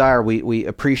that desire. We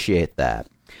appreciate that.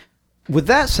 With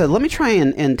that said, let me try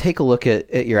and take a look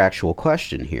at your actual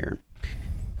question here.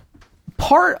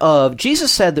 Part of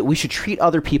Jesus said that we should treat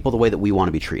other people the way that we want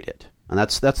to be treated. And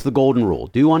that's the golden rule.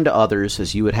 Do unto others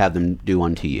as you would have them do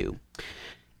unto you.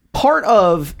 Part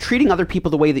of treating other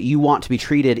people the way that you want to be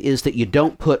treated is that you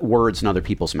don't put words in other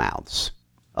people's mouths.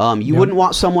 You wouldn't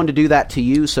want someone to do that to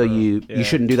you, so you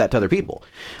shouldn't do that to other people.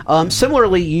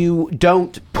 Similarly, you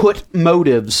don't put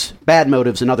bad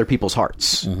motives in other people's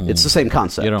hearts. It's the same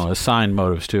concept. You don't assign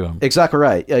motives to them. Exactly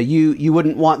right. You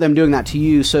wouldn't want them doing that to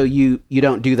you, so you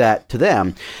don't do that to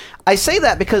them. I say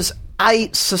that because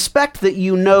I suspect that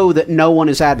you know that no one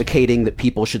is advocating that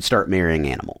people should start marrying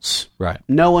animals. Right.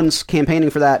 No one's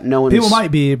campaigning for that. People might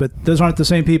be, but those aren't the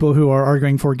same people who are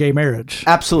arguing for gay marriage.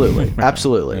 Absolutely.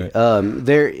 Absolutely.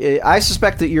 Right. I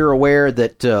suspect that you're aware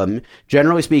that,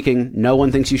 generally speaking, no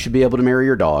one thinks you should be able to marry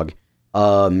your dog.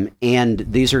 And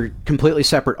these are completely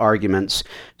separate arguments.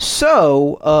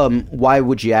 So, why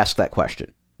would you ask that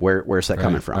question? Where's that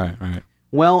coming from? Right.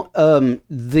 Well,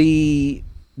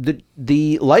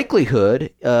 the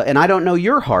likelihood, and I don't know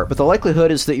your heart, but the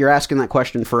likelihood is that you're asking that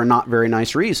question for a not very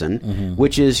nice reason,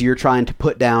 which is you're trying to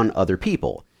put down other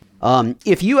people.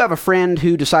 If you have a friend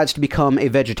who decides to become a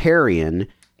vegetarian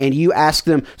and you ask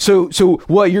them, so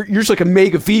what, you're just like a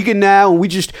mega vegan now,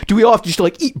 and do we all have to just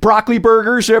like eat broccoli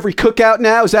burgers at every cookout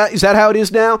now? Is that how it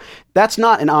is now? That's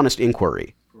not an honest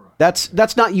inquiry.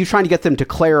 That's not you trying to get them to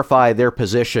clarify their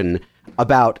position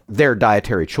about their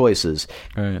dietary choices.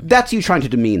 Right. That's you trying to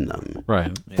demean them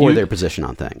for their position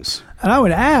on things. And I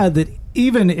would add that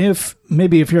even if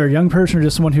you're a young person or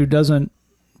just someone who doesn't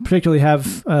particularly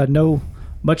have know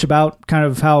much about kind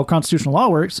of how constitutional law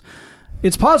works,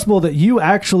 it's possible that you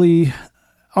actually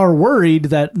are worried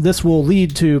that this will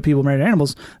lead to people marrying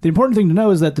animals. The important thing to know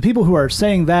is that the people who are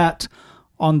saying that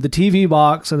on the TV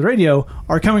box and the radio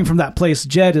are coming from that place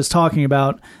Jed is talking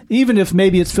about. Even if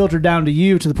maybe it's filtered down to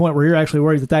you to the point where you're actually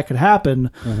worried that could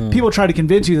happen, people try to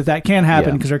convince you that can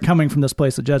happen because they're coming from this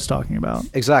place that Jed's talking about.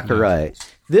 Exactly right.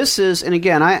 This is, and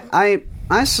again,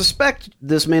 I suspect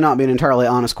this may not be an entirely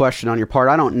honest question on your part.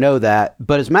 I don't know that.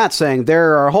 But as Matt's saying,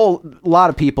 there are a whole lot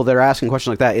of people that are asking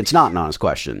questions like that. It's not an honest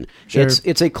question. Sure.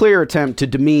 It's a clear attempt to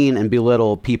demean and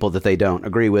belittle people that they don't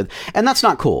agree with. And that's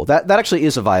not cool. That actually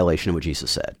is a violation of what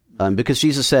Jesus said. because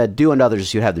Jesus said, "Do unto others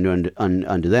as you have them do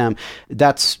unto them."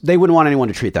 They wouldn't want anyone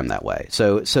to treat them that way.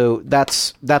 So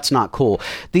that's not cool.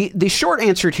 The short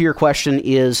answer to your question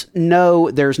is no.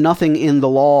 There's nothing in the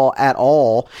law at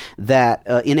all that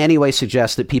in any way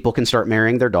suggests that people can start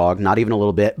marrying their dog, not even a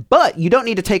little bit. But you don't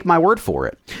need to take my word for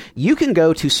it. You can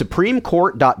go to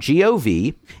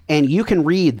supremecourt.gov and you can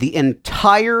read the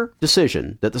entire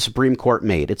decision that the Supreme Court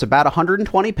made. It's about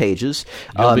 120 pages.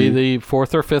 You'll be the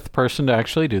fourth or fifth person to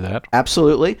actually do that.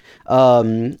 Absolutely.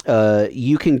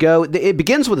 You can go. It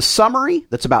begins with a summary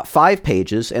that's about 5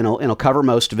 pages, and it'll cover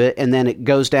most of it, and then it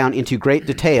goes down into great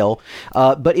detail.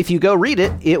 But if you go read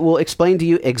it, it will explain to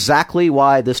you exactly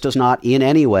why this does not in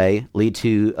any way lead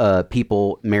to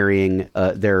people marrying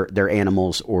their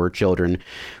animals or children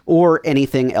or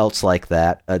anything else like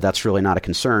that. That's really not a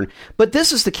concern. But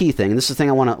this is the key thing. This is the thing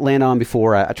I want to land on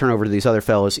before I turn over to these other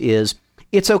fellows. Is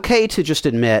it's okay to just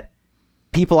admit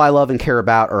people I love and care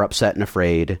about are upset and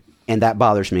afraid, and that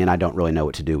bothers me, and I don't really know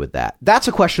what to do with that. That's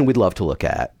a question we'd love to look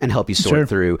at and help you sort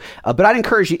through. But I'd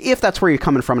encourage you, if that's where you're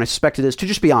coming from, and I suspect it is, to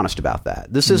just be honest about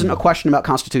that. This isn't a question about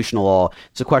constitutional law.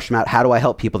 It's a question about how do I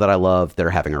help people that I love that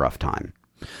are having a rough time.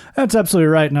 That's absolutely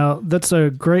right. Now, that's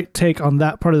a great take on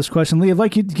that part of this question. Lee, I'd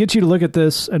like to get you to look at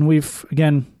this, and we've,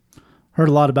 again, heard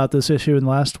a lot about this issue in the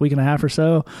last week and a half or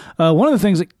so. One of the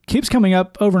things that keeps coming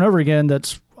up over and over again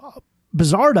that's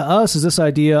bizarre to us is this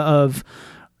idea of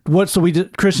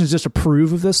Christians just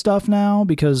approve of this stuff now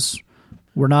because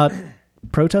we're not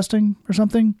protesting or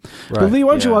something. Right. But Lee,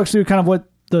 why don't you walk us through kind of what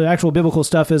the actual biblical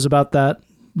stuff is about that,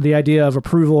 the idea of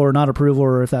approval or not approval,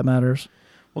 or if that matters?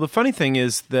 Well, the funny thing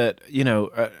is that,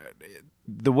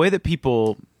 the way that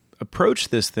people approach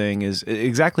this thing is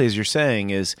exactly as you're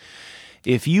saying, is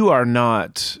if you are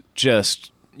not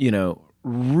just,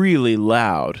 really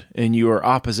loud in your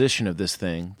opposition of this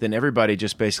thing, then everybody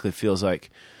just basically feels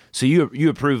like, so you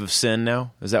approve of sin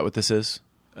now? Is that what this is?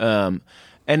 And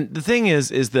the thing is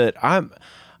that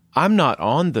I'm not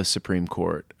on the Supreme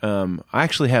Court. I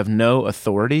actually have no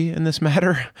authority in this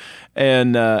matter,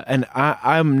 and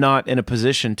I'm not in a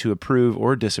position to approve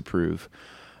or disapprove.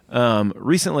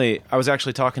 Recently, I was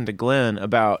actually talking to Glenn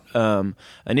about an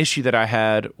issue that I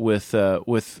had with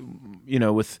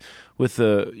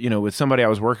somebody I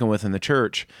was working with in the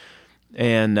church,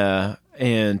 and there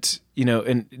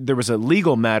was a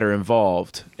legal matter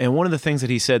involved. And one of the things that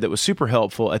he said that was super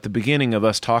helpful at the beginning of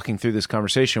us talking through this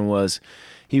conversation was,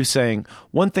 he was saying,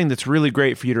 one thing that's really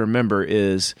great for you to remember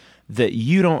is that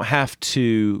you don't have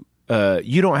to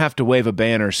wave a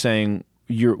banner saying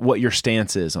what your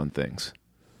stance is on things.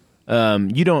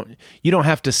 You don't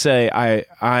have to say I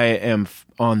am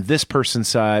on this person's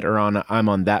side or I'm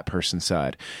on that person's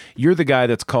side. You're the guy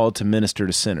that's called to minister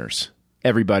to sinners.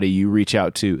 Everybody you reach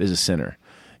out to is a sinner.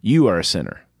 You are a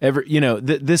sinner.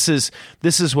 This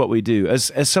is what we do.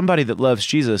 As somebody that loves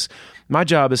Jesus, my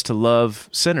job is to love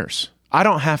sinners. I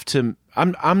don't have to.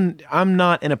 I'm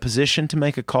not in a position to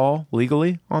make a call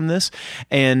legally on this,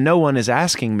 and no one is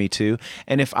asking me to.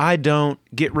 And if I don't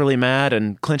get really mad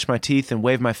and clench my teeth and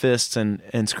wave my fists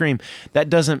and scream, that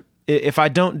doesn't. If I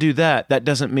don't do that, that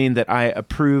doesn't mean that I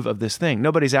approve of this thing.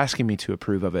 Nobody's asking me to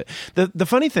approve of it. The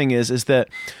funny thing is that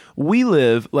we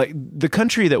live, like the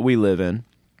country that we live in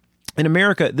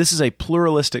America, this is a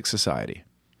pluralistic society.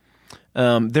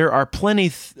 There are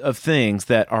plenty of things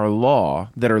that are law,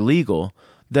 that are legal,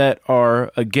 that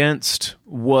are against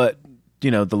what,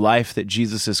 the life that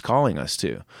Jesus is calling us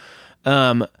to.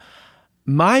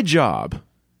 My job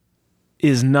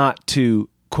is not to,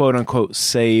 quote unquote,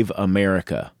 save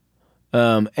America.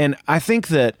 And I think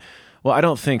that, well, I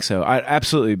don't think so. I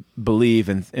absolutely believe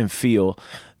and feel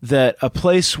that a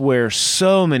place where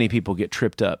so many people get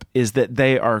tripped up is that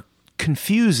they are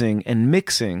confusing and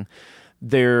mixing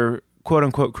their quote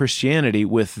unquote Christianity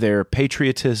with their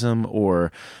patriotism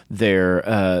or their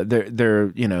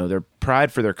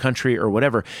pride for their country or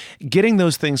whatever, getting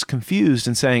those things confused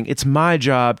and saying it's my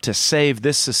job to save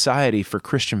this society for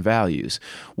Christian values.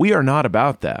 We are not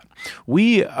about that.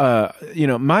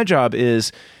 My job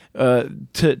is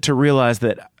to realize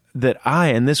that I,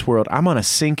 in this world, I'm on a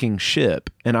sinking ship,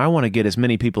 and I want to get as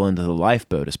many people into the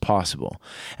lifeboat as possible.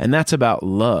 And that's about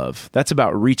love. That's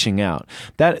about reaching out.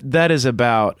 That is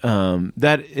about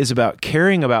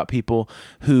caring about people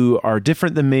who are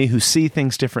different than me, who see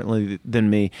things differently than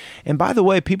me. And by the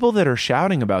way, people that are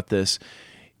shouting about this,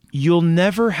 you'll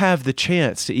never have the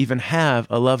chance to even have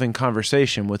a loving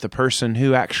conversation with a person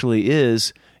who actually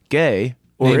is gay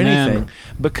or Amen. anything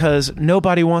because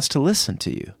nobody wants to listen to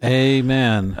you.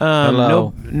 Amen.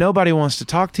 Hello. Nobody wants to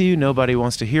talk to you. Nobody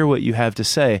wants to hear what you have to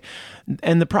say.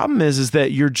 And the problem is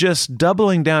that you're just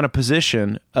doubling down a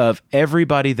position of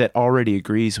everybody that already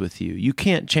agrees with you. You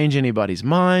can't change anybody's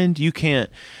mind. You can't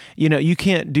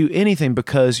do anything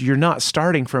because you're not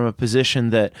starting from a position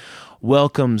that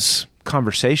welcomes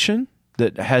conversation,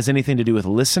 that has anything to do with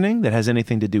listening, that has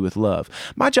anything to do with love.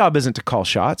 My job isn't to call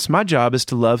shots. My job is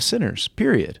to love sinners,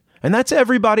 period. And that's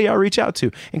everybody I reach out to,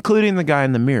 including the guy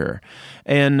in the mirror.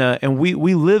 And we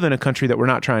live in a country that we're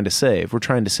not trying to save. We're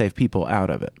trying to save people out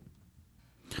of it.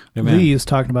 Amen. Lee is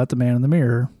talking about the man in the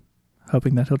mirror,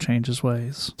 hoping that he'll change his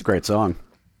ways. It's a great song.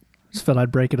 Just felt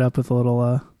I'd break it up with a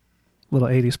little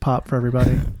 80s pop for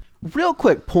everybody. Real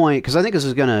quick point, because I think this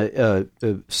is going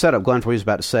to set up Glenn for what he's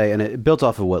about to say, and it built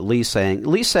off of what Lee's saying.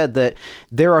 Lee said that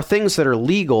there are things that are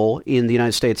legal in the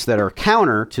United States that are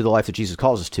counter to the life that Jesus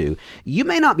calls us to. You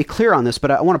may not be clear on this, but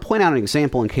I want to point out an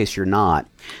example in case you're not.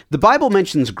 The Bible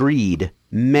mentions greed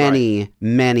many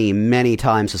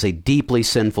times as a deeply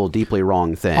sinful, deeply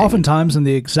wrong thing. Oftentimes in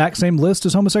the exact same list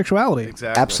as homosexuality.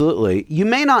 Exactly. Absolutely. You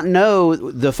may not know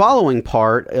the following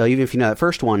part, even if you know that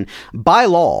first one. By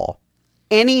law,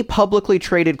 any publicly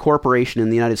traded corporation in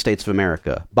the United States of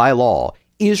America, by law,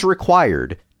 is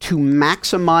required to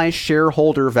maximize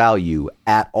shareholder value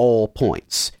at all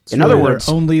points. In other words,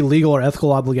 their only legal or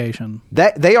ethical obligation.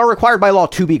 that they are required by law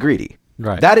to be greedy.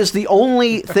 Right. That is the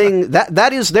only thing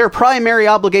that is their primary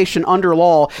obligation under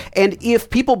law. And if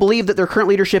people believe that their current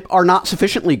leadership are not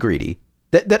sufficiently greedy,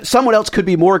 that someone else could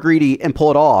be more greedy and pull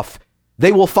it off,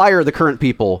 they will fire the current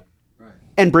people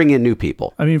and bring in new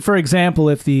people. I mean, for example,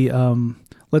 if the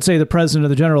let's say the president of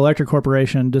the General Electric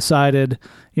Corporation decided,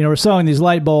 we're selling these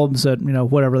light bulbs at,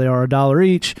 whatever they are, $1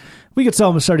 each. We could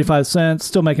sell them at 35 cents,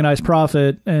 still make a nice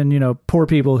profit. And, poor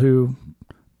people who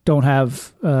don't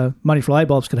have money for light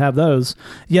bulbs could have those.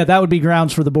 Yeah, that would be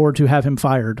grounds for the board to have him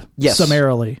fired. Yes.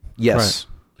 Summarily. Yes.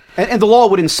 Right. And the law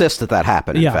would insist that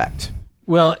happen, in Yeah. fact.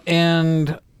 Well,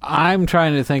 and I'm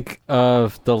trying to think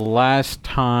of the last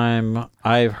time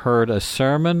I've heard a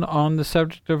sermon on the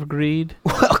subject of greed.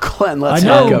 Well, Glenn, let's I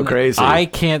not know. go crazy. I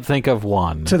can't think of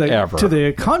one ever. To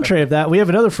the contrary of that, we have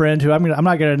another friend who I'm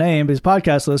not going to name, but he's a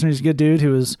podcast listener. He's a good dude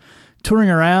who was touring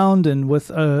around and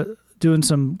with doing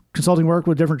some consulting work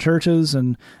with different churches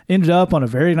and ended up on a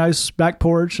very nice back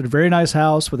porch at a very nice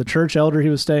house with a church elder he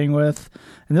was staying with.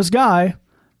 And this guy,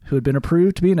 who had been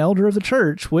approved to be an elder of the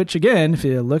church, which, again, if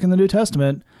you look in the New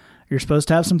Testament, you're supposed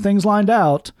to have some things lined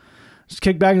out, just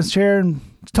kicked back in his chair and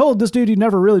told this dude he'd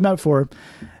never really met before,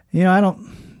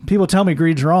 people tell me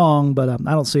greed's wrong, but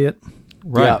I don't see it.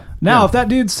 Right. Yeah. Now, if that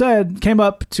dude came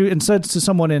up and said to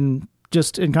someone in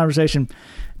conversation,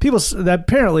 that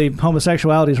apparently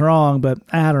homosexuality is wrong, but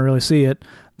I don't really see it,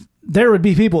 there would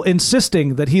be people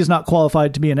insisting that he's not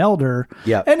qualified to be an elder.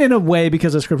 Yeah. And in a way,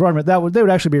 because of scripture argument, they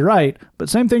would actually be right. But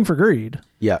same thing for greed.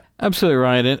 Yeah. Absolutely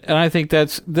right, and I think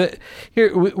that's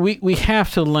here. We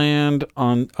have to land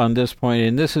on this point,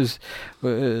 and this is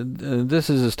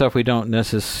the stuff we don't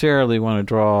necessarily want to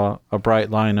draw a bright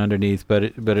line underneath, but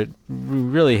it we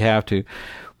really have to.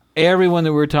 Everyone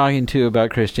that we're talking to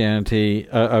about Christianity,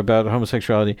 about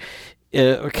homosexuality,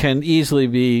 can easily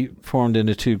be formed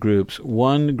into two groups.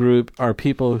 One group are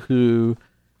people who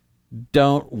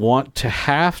don't want to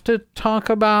have to talk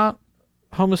about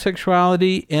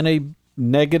homosexuality in a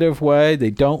negative way.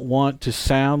 They don't want to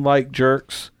sound like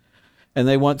jerks, and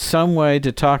they want some way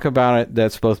to talk about it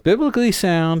that's both biblically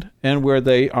sound and where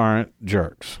they aren't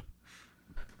jerks.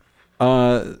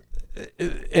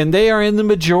 And they are in the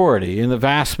majority, in the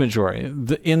vast majority.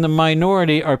 In the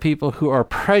minority are people who are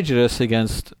prejudiced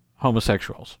against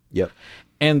homosexuals. Yep.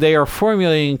 And they are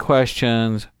formulating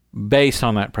questions based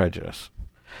on that prejudice.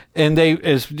 And they,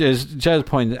 as Jez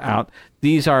pointed out,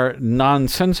 these are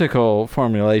nonsensical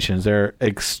formulations.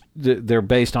 They're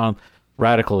based on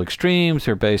radical extremes.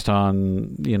 They're based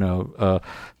on,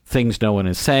 things no one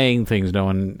is saying, things no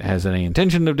one has any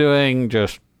intention of doing,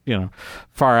 just,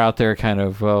 far out there kind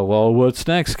of, well, what's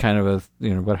next kind of a,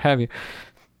 what have you.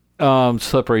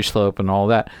 Slippery slope and all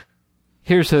that.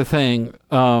 Here's the thing.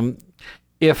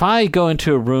 If I go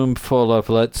into a room full of,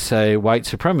 let's say, white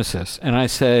supremacists, and I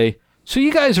say, so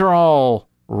you guys are all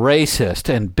racist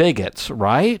and bigots,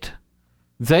 right?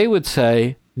 They would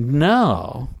say,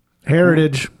 no.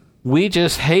 Heritage. We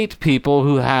just hate people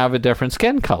who have a different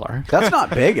skin color. That's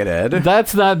not bigoted.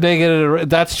 That's not bigoted.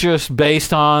 That's just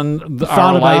based on Thought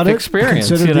our about life it, experience.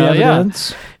 considered the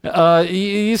evidence.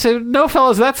 You say, no,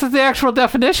 fellas, that's the actual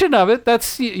definition of it.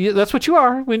 That's what you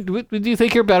are. When you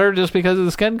think you're better just because of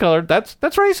the skin color, that's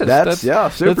racist. That's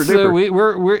super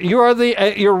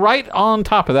duper. You're right on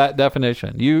top of that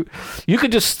definition. You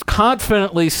could just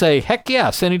confidently say, heck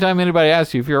yes, anytime anybody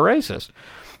asks you if you're a racist.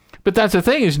 But that's the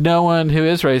thing, is no one who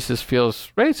is racist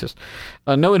feels racist.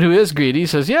 No one who is greedy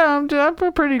says, yeah, I'm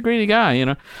a pretty greedy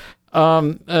guy,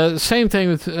 Same thing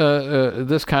with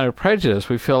this kind of prejudice.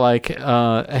 We feel like,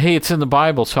 hey, it's in the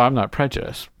Bible, so I'm not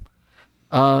prejudiced.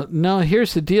 No,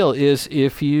 here's the deal, is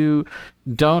if you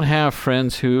don't have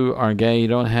friends who are gay, you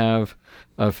don't have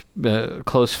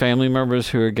close family members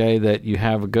who are gay that you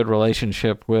have a good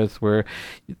relationship with, where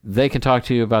they can talk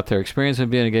to you about their experience of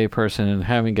being a gay person and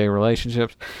having gay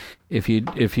relationships. If you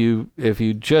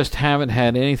just haven't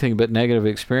had anything but negative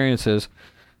experiences,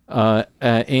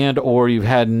 and or you've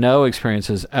had no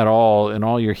experiences at all, and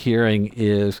all you're hearing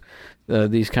is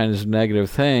these kinds of negative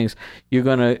things, you're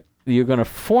gonna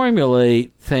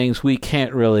formulate things we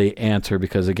can't really answer,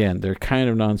 because again, they're kind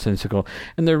of nonsensical,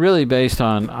 and they're really based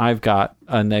on, I've got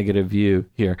a negative view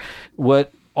here.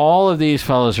 What all of these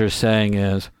fellows are saying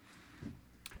is,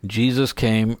 Jesus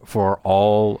came for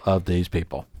all of these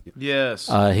people. Yes.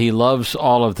 He loves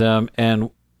all of them, and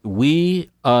we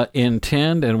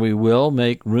intend and we will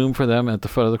make room for them at the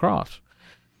foot of the cross.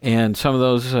 And some of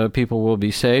those people will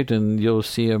be saved, and you'll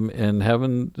see them in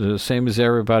heaven, the same as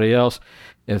everybody else.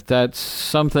 If that's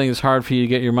something that's hard for you to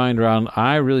get your mind around,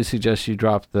 I really suggest you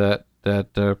drop that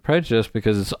prejudice,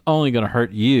 because it's only going to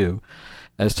hurt you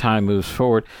as time moves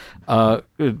forward.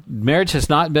 Marriage has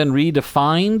not been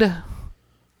redefined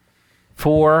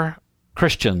for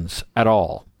Christians at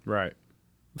all. Right.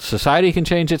 Society can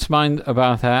change its mind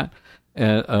about that,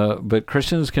 but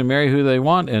Christians can marry who they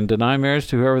want and deny marriage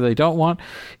to whoever they don't want.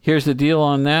 Here's the deal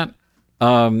on that.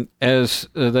 As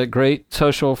that great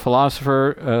social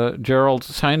philosopher Gerald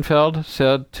Seinfeld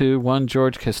said to one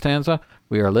George Costanza,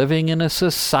 we are living in a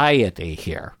society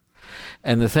here.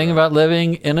 And the thing about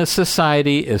living in a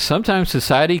society is sometimes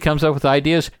society comes up with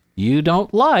ideas you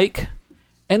don't like,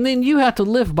 and then you have to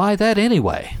live by that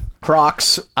anyway.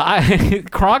 Crocs.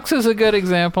 Crocs is a good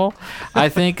example. I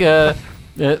think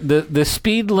the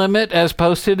speed limit as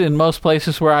posted in most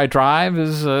places where I drive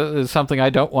is something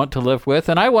I don't want to live with,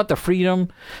 and I want the freedom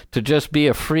to just be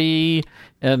a free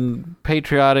and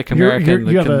patriotic American.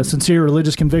 You have a sincere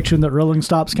religious conviction that rolling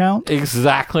stops count?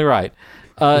 Exactly right.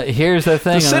 Here's the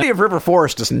thing. The city of River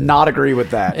Forest does not agree with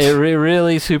that. It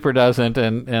really super doesn't,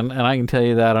 and I can tell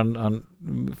you that on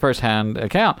firsthand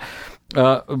account.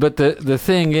 But the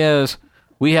thing is,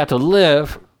 we have to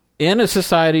live in a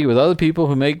society with other people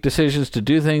who make decisions to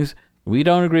do things we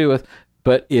don't agree with.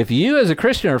 But if you as a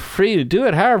Christian are free to do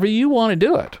it however you want to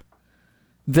do it,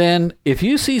 then if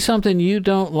you see something you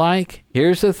don't like,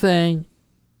 here's the thing,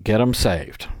 get them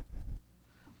saved.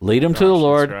 Lead them to the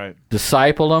Lord, right.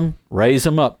 Disciple them, raise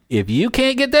them up. If you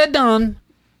can't get that done,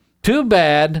 too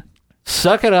bad,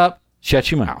 suck it up, shut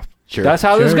your mouth. Sure. That's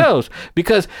how this goes.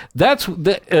 Because that's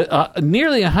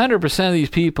nearly 100% of these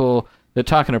people that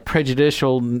talking of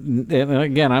prejudicial, and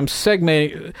again, I'm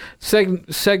segmenting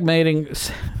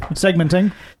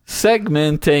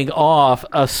off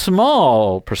a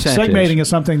small percentage. Segmenting is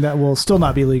something that will still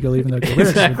not be legal, even though the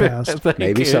lyrics have passed.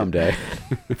 Maybe someday.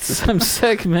 I'm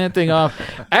segmenting off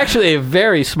actually a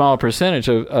very small percentage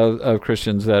of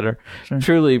Christians that are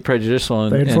truly prejudicial.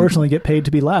 They unfortunately get paid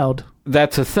to be loud.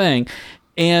 That's a thing.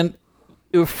 And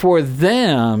for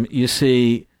them, you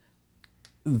see,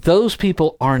 those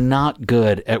people are not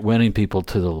good at winning people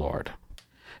to the Lord.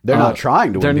 They're not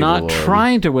trying to win people to the Lord. They're not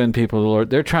trying to win people to the Lord.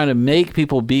 They're trying to make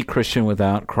people be Christian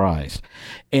without Christ.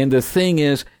 And the thing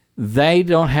is, they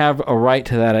don't have a right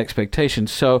to that expectation.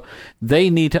 So they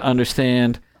need to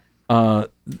understand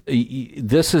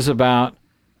this is about,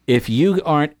 if you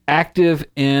aren't active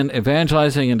in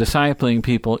evangelizing and discipling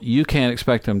people, you can't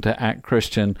expect them to act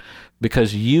Christian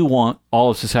because you want all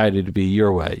of society to be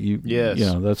your way. Yes.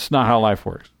 That's not how life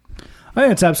works. I think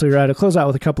that's absolutely right. I'll close out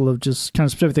with a couple of just kind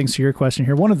of specific things to your question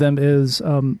here. One of them is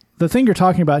the thing you're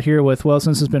talking about here with, well,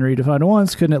 since it's been redefined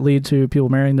once, couldn't it lead to people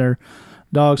marrying their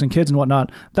dogs and kids and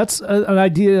whatnot? That's an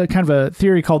idea, kind of a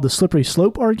theory called the slippery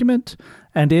slope argument,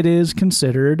 and it is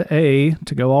considered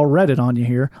to go all Reddit on you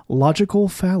here, logical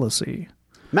fallacy.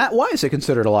 Matt, why is it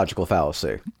considered a logical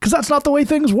fallacy? Because that's not the way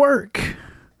things work.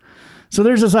 So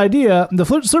there's this idea, the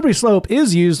slippery slope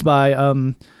is used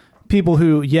by people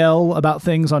who yell about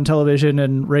things on television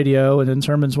and radio and in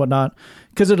sermons and whatnot,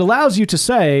 because it allows you to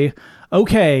say,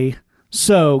 okay,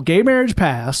 So gay marriage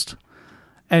passed,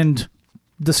 and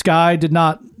the sky did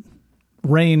not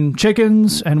rain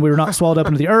chickens, and we were not swallowed up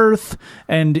into the earth,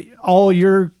 and all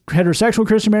your heterosexual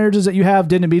Christian marriages that you have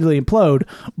didn't immediately implode,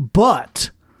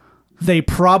 but they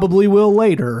probably will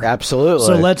later. Absolutely.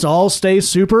 So let's all stay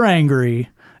super angry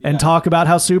and talk about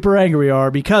how super angry we are,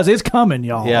 because it's coming,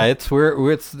 y'all. Yeah, it's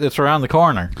around the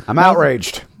corner. I'm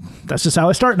outraged. That's just how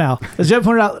I start now. As Jeff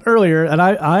pointed out earlier, and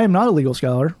I am not a legal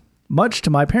scholar, much to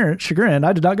my parents' chagrin,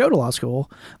 I did not go to law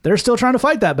school. They're still trying to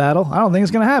fight that battle. I don't think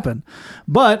it's going to happen.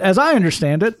 But as I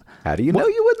understand it, How do you know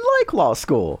you wouldn't like law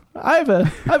school? I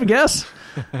have a guess.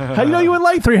 How do you know you wouldn't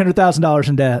like $300,000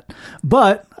 in debt?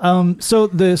 But so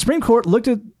the Supreme Court looked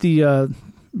at the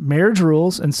marriage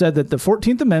rules and said that the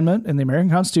 14th Amendment in the American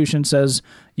Constitution says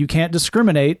you can't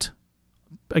discriminate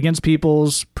against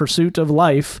people's pursuit of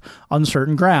life on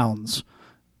certain grounds,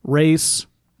 race,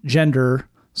 gender.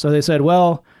 So they said,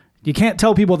 well, you can't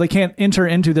tell people they can't enter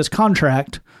into this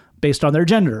contract based on their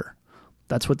gender.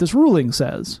 That's what this ruling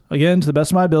says. Again, to the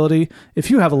best of my ability, if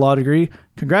you have a law degree,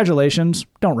 congratulations,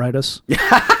 don't write us.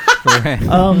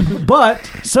 But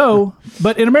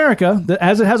in America,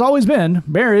 as it has always been,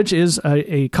 marriage is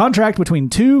a contract between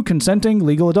two consenting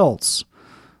legal adults.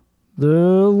 The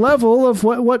level of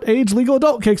what age legal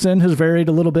adult kicks in has varied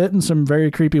a little bit in some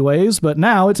very creepy ways, but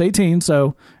now it's 18,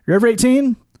 so you're over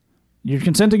 18, you're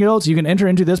consenting adults, you can enter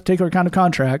into this particular kind of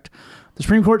contract. The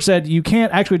Supreme Court said you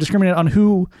can't actually discriminate on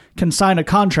who can sign a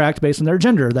contract based on their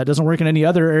gender. That doesn't work in any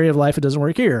other area of life. It doesn't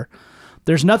work here.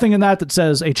 There's nothing in that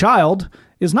says a child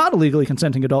is not a legally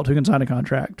consenting adult who can sign a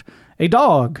contract. A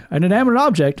dog, an inanimate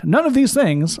object, none of these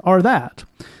things are that.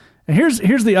 And here's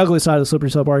the ugly side of the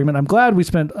slippery slope argument. I'm glad we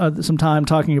spent some time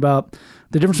talking about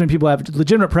the difference between people who have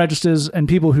legitimate prejudices and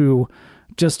people who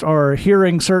just are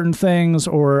hearing certain things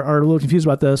or are a little confused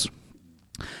about this.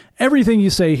 Everything you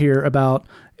say here about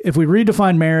if we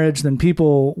redefine marriage, then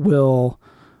people will,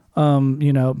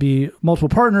 be multiple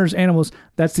partners, animals.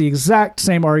 That's the exact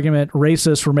same argument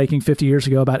racists were making 50 years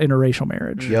ago about interracial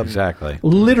marriage. Yep. Exactly.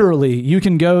 Literally, you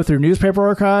can go through newspaper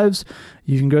archives,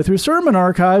 you can go through sermon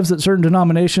archives that certain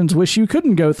denominations wish you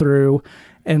couldn't go through,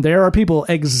 and there are people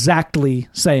exactly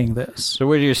saying this. So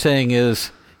what you're saying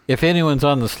is, if anyone's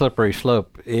on the slippery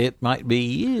slope, it might be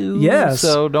you. Yes.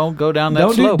 So don't go down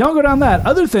that slope. Don't go down that.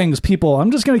 Other things, people,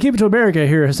 I'm just going to keep it to America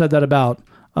here, has said that about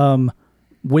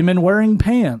women wearing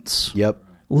pants. Yep.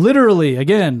 Literally,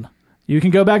 again, you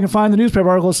can go back and find the newspaper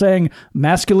article saying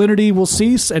masculinity will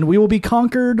cease and we will be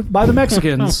conquered by the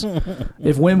Mexicans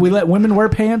if when we let women wear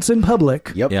pants in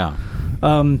public. Yep. Yeah.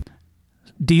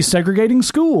 Desegregating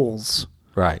schools.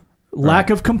 Right. Lack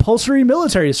of compulsory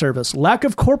military service, lack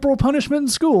of corporal punishment in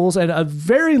schools, and a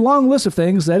very long list of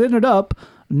things that ended up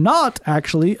not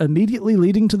actually immediately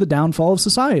leading to the downfall of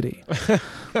society.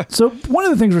 So one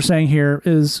of the things we're saying here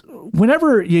is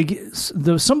whenever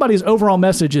somebody's overall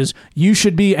message is you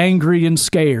should be angry and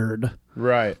scared.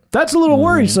 Right. That's a little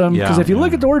worrisome because if you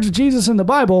look yeah. at the words of Jesus in the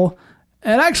Bible, it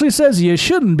actually says you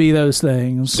shouldn't be those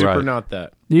things. Super Right. not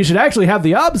that. You should actually have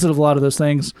the opposite of a lot of those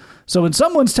things. So when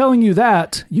someone's telling you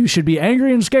that you should be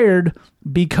angry and scared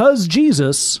because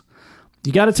Jesus,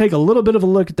 you got to take a little bit of a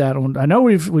look at that. I know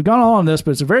we've gone on this,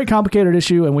 but it's a very complicated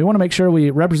issue, and we want to make sure we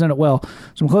represent it well.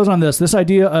 So I'm close on this. This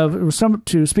idea of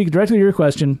to speak directly to your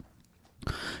question.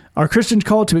 Are Christians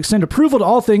called to extend approval to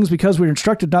all things because we're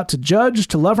instructed not to judge,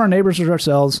 to love our neighbors as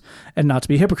ourselves, and not to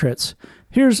be hypocrites?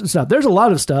 Here's stuff. There's a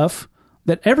lot of stuff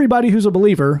that everybody who's a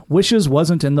believer wishes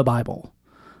wasn't in the Bible.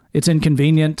 It's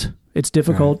inconvenient. It's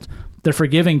difficult. The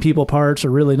forgiving people parts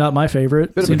are really not my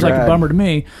favorite. Seems like a bummer to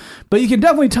me. But you can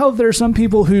definitely tell that there are some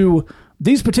people who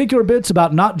these particular bits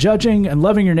about not judging and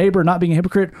loving your neighbor, not being a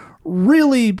hypocrite,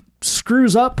 really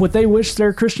screws up what they wish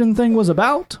their Christian thing was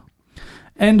about.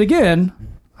 And again,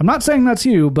 I'm not saying that's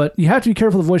you, but you have to be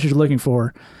careful of the voices you're looking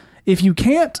for. If you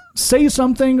can't say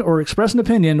something or express an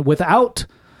opinion without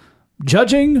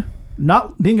judging,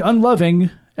 not being unloving,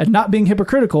 and not being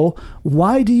hypocritical,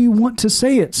 why do you want to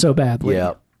say it so badly?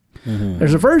 Yep. Mm-hmm.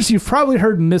 There's a verse you've probably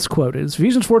heard misquoted. It's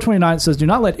Ephesians 4:29 says, "Do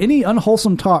not let any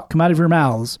unwholesome talk come out of your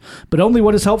mouths, but only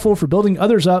what is helpful for building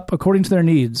others up according to their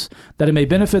needs, that it may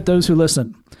benefit those who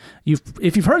listen."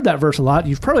 If you've heard that verse a lot,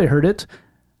 you've probably heard it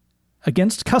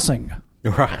against cussing.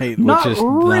 Right. Not which is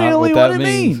really not what it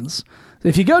means.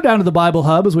 If you go down to the Bible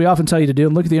Hub, as we often tell you to do,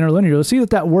 and look at the interlinear, you'll see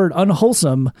that word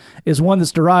unwholesome is one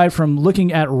that's derived from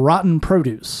looking at rotten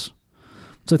produce.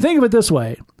 So think of it this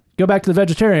way. Go back to the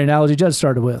vegetarian analogy Jed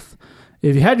started with.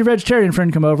 If you had your vegetarian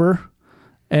friend come over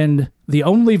and the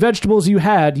only vegetables you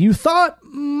had you thought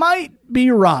might be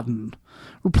rotten,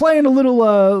 we're playing a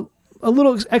little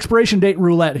expiration date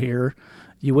roulette here,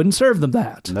 you wouldn't serve them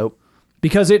that. Nope.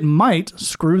 because it might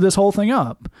screw this whole thing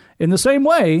up. In the same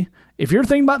way, if you're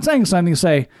thinking about saying something,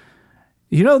 say,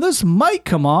 this might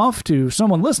come off to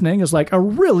someone listening as like a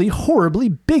really horribly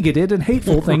bigoted and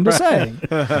hateful thing to say.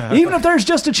 Even if there's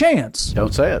just a chance.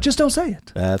 Don't say it. Just don't say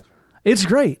it. It's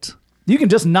great. You can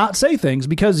just not say things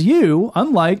because you,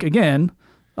 unlike, again,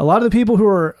 a lot of the people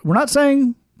we're not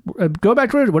saying, go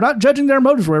back to it, we're not judging their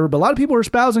motives or whatever, but a lot of people who are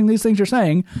espousing these things you're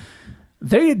saying,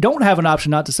 they don't have an option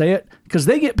not to say it because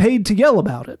they get paid to yell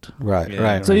about it. Right, Yeah.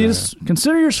 right. So you just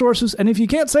consider your sources, and if you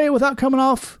can't say it without coming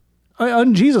off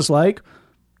un-Jesus-like,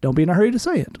 don't be in a hurry to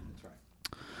say it.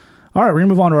 All right, we're going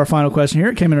to move on to our final question here.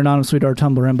 It came in anonymously to our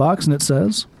Tumblr inbox, and it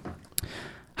says,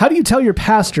 how do you tell your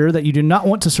pastor that you do not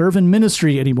want to serve in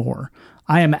ministry anymore?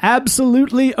 I am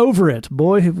absolutely over it.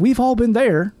 Boy, we've all been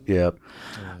there. Yep.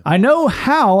 I don't know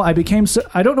how I became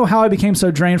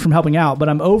so drained from helping out, but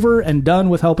I'm over and done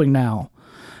with helping now.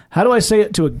 How do I say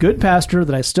it to a good pastor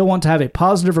that I still want to have a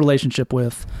positive relationship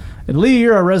with? And Lee,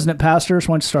 you're our resident pastor, so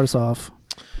why don't you start us off?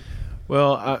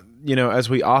 Well, as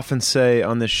we often say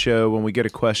on this show, when we get a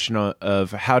question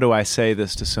of how do I say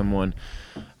this to someone,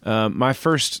 my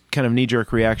first kind of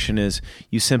knee-jerk reaction is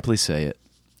you simply say it.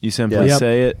 You simply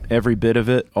say it, every bit of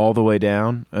it, all the way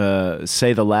down.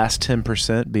 Say the last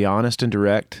 10%, be honest and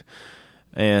direct,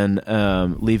 and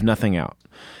leave nothing out.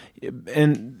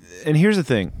 And here's the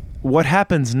thing. What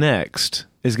happens next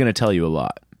is going to tell you a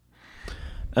lot.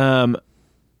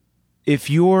 If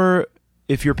your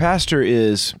pastor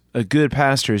is a good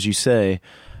pastor, as you say,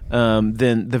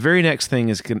 then the very next thing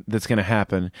that's going to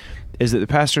happen is that the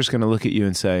pastor is going to look at you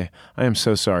and say, I am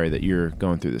so sorry that you're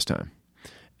going through this time.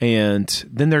 And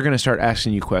then they're going to start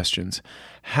asking you questions.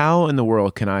 How in the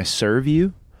world can I serve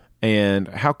you? And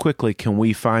how quickly can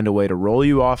we find a way to roll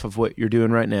you off of what you're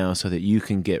doing right now so that you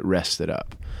can get rested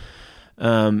up?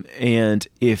 And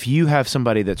if you have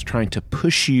somebody that's trying to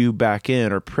push you back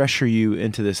in or pressure you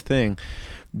into this thing,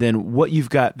 then what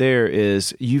you've got there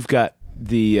is you've got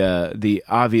the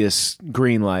obvious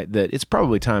green light that it's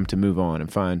probably time to move on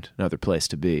and find another place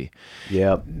to be.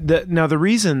 Yep. Now, the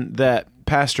reason that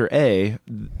Pastor A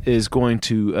is going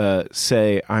to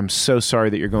say, I'm so sorry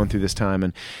that you're going through this time,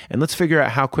 and let's figure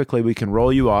out how quickly we can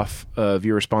roll you off of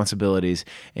your responsibilities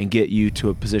and get you to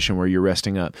a position where you're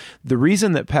resting up. The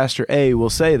reason that Pastor A will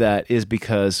say that is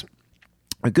because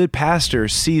a good pastor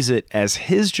sees it as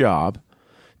his job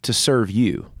to serve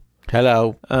you.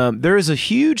 Hello. There is a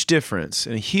huge difference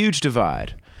and a huge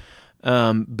divide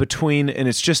between, and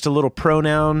it's just a little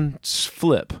pronoun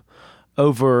flip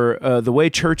over the way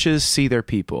churches see their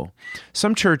people.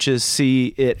 Some churches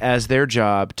see it as their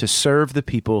job to serve the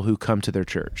people who come to their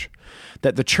church.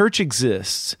 That the church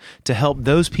exists to help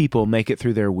those people make it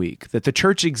through their week. That the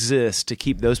church exists to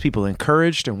keep those people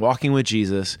encouraged and walking with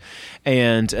Jesus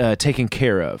and taken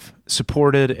care of,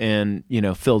 supported and,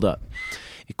 filled up.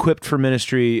 Equipped for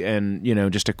ministry and,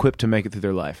 just equipped to make it through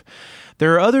their life.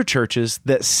 There are other churches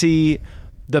that see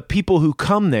the people who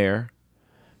come there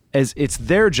as it's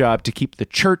their job to keep the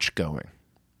church going.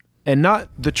 And not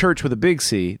the church with a big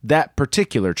C, that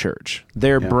particular church,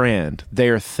 their brand,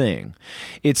 their thing.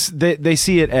 They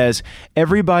see it as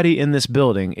everybody in this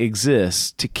building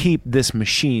exists to keep this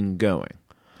machine going.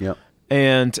 Yep.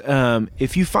 And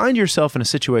if you find yourself in a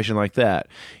situation like that,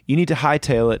 you need to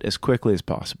hightail it as quickly as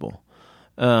possible.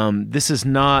 This is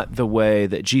not the way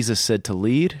that Jesus said to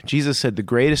lead. Jesus said, the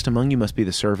greatest among you must be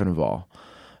the servant of all.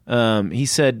 He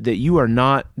said that you are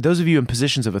not, those of you in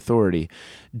positions of authority,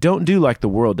 don't do like the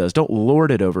world does. Don't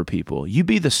lord it over people. You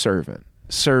be the servant.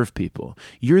 Serve people.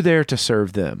 You're there to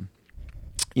serve them.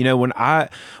 When I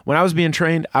was being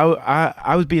trained,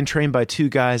 I was being trained by two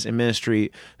guys in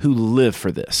ministry who live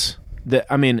for this.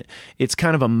 It's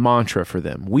kind of a mantra for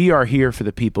them. We are here for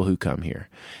the people who come here.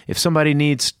 If somebody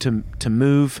needs to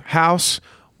move house,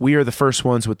 we are the first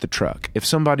ones with the truck. If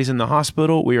somebody's in the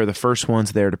hospital, we are the first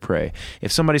ones there to pray.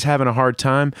 If somebody's having a hard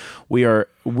time, we are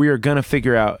going to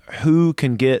figure out who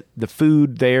can get the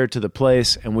food there to the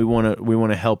place, and we want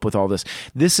to help with all this.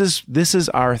 This is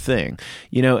our thing,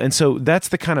 and so that's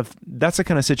the kind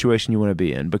of situation you want to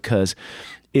be in, because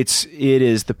it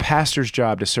is the pastor's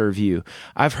job to serve you.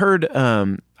 I've heard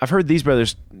these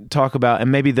brothers talk about, and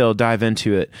maybe they'll dive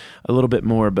into it a little bit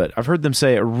more, but I've heard them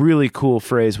say a really cool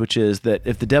phrase, which is that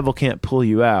if the devil can't pull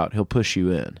you out, he'll push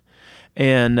you in.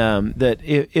 And that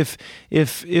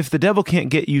if the devil can't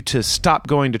get you to stop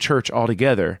going to church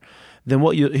altogether, then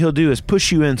what he'll do is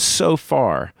push you in so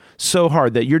far, so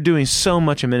hard, that you're doing so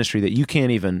much in ministry that you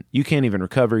can't even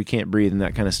recover, you can't breathe, and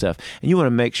that kind of stuff. And you want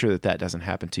to make sure that doesn't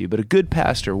happen to you. But a good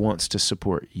pastor wants to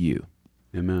support you.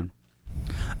 Amen.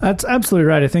 That's absolutely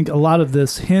right. I think a lot of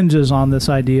this hinges on this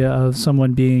idea of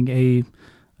someone being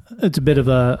it's a bit of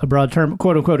a broad term,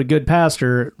 quote unquote, a good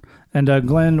pastor. And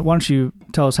Glenn, why don't you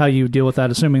tell us how you deal with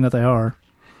that, assuming that they are?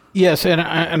 Yes, and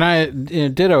I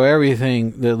ditto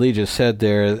everything that Lee just said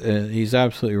there. He's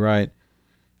absolutely right.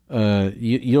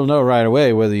 You'll know right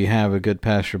away whether you have a good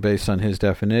pastor based on his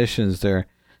definitions there.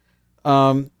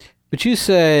 But you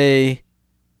say,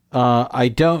 I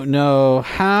don't know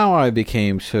how I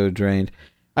became so drained.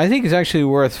 I think it's actually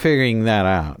worth figuring that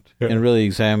out and really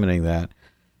examining that.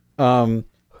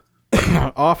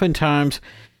 Oftentimes,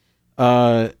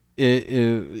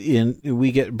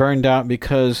 we get burned out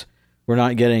because we're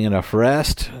not getting enough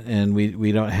rest, and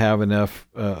we don't have enough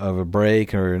of a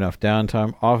break or enough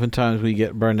downtime. Oftentimes, we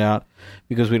get burned out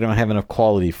because we don't have enough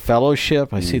quality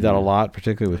fellowship. I see that a lot,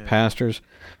 particularly with pastors.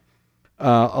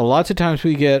 Lots of times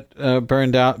we get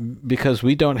burned out because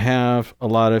we don't have a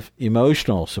lot of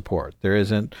emotional support. There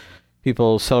isn't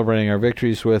people celebrating our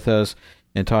victories with us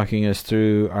and talking us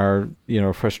through our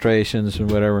frustrations and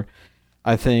whatever.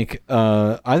 I think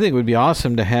it would be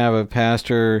awesome to have a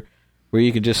pastor where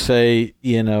you could just say,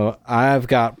 I've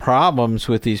got problems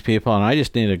with these people and I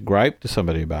just need to gripe to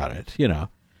somebody about it.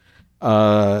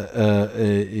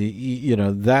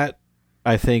 That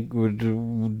I think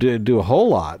would do a whole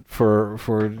lot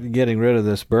for getting rid of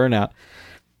this burnout.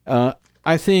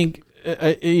 I think,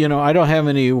 I don't have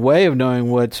any way of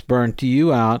knowing what's burnt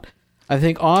you out. I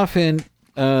think often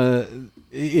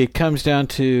it comes down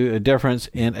to a difference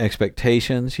in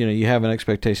expectations. You have an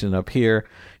expectation up here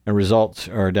and results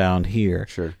are down here.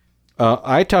 Sure.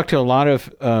 I talk to a lot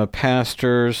of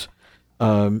pastors,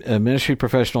 ministry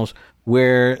professionals,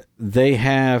 where they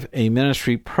have a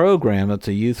ministry program. That's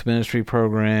a youth ministry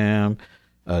program,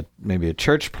 maybe a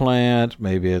church plant,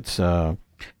 maybe it's a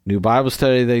new Bible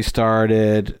study they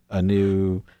started, a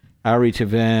new outreach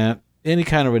event, any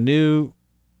kind of a new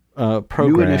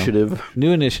program.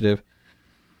 New initiative.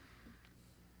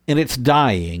 And it's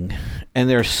dying, and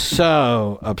they're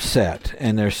so upset,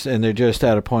 and they're just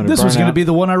at a point of burnout. This was going to be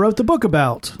the one I wrote the book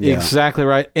about. Yeah. Exactly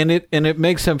right, and it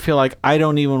makes them feel like I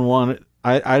don't even want it.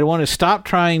 I want to stop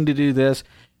trying to do this,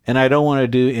 and I don't want to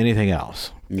do anything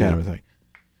else, kind of thing.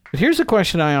 But here's a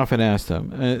question I often ask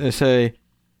them. They say,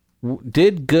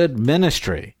 did good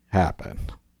ministry happen?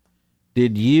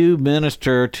 Did you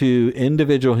minister to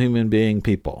individual human being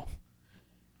people?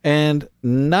 And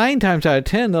 9 times out of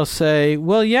 10, they'll say,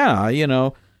 well, yeah,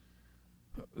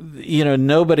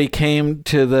 nobody came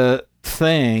to the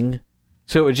thing,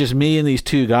 so it was just me and these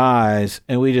 2 guys,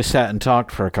 and we just sat and talked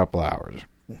for a couple hours.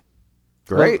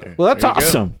 Great. Well, that's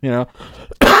awesome.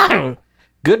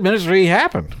 Good ministry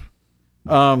happened.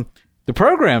 The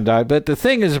program died, but the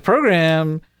thing is, the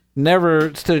program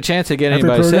never stood a chance of getting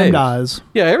anybody saved. Every program dies.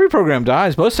 Yeah, every program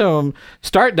dies. Most of them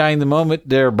start dying the moment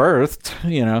they're birthed.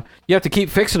 You have to keep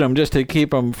fixing them just to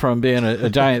keep them from being a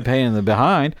giant pain in the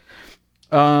behind.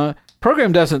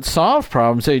 Program doesn't solve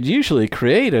problems. They usually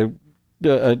create a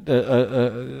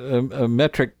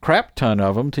metric crap ton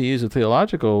of them, to use a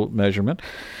theological measurement.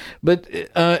 But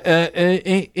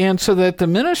and so that the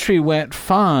ministry went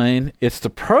fine. It's the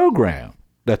program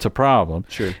that's a problem.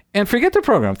 Sure. And forget the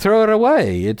program. Throw it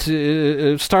away. It's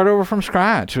start over from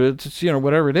scratch. It's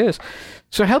whatever it is.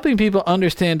 So helping people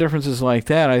understand differences like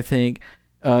that, I think,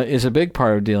 is a big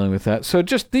part of dealing with that. So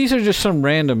these are just some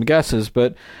random guesses,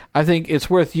 but I think it's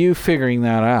worth you figuring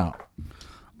that out.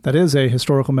 That is a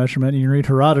historical measurement. You can read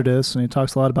Herodotus, and he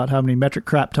talks a lot about how many metric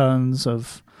crap tons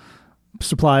of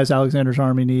supplies Alexander's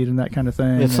army need and that kind of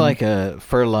thing. It's like a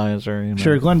fertilizer.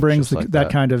 Sure, Glenn brings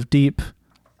that kind of deep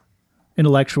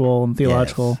intellectual and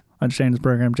theological understanding of the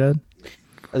program. Jed?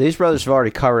 These brothers have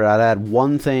already covered it. I'd add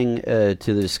one thing to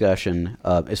the discussion.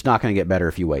 It's not going to get better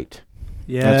if you wait.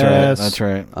 Yes. That's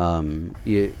right.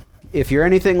 If you're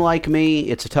anything like me,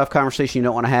 it's a tough conversation you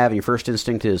don't want to have, and your first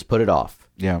instinct is put it off.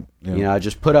 Yeah. I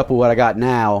just put up with what I got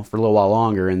now for a little while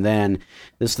longer, and then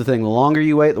this is the thing. The longer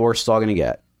you wait, the worse it's all going to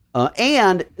get.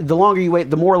 And the longer you wait,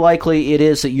 the more likely it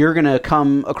is that you're going to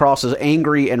come across as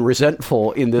angry and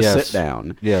resentful in this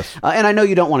sit-down. Yes. And I know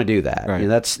you don't want to do that. Right.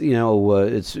 That's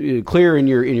it's clear in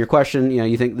your question.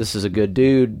 You think this is a good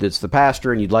dude that's the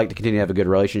pastor, and you'd like to continue to have a good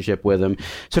relationship with him.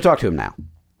 So talk to him now.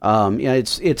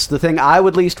 It's the thing I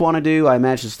would least want to do. I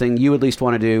imagine it's the thing you would least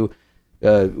want to do.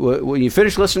 When you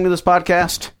finish listening to this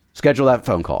podcast, schedule that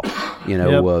phone call.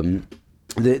 Yep.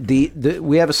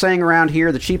 We have a saying around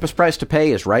here: the cheapest price to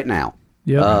pay is right now.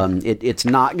 Yep. It's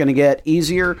not going to get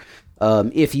easier.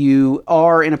 If you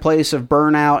are in a place of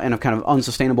burnout and a kind of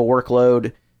unsustainable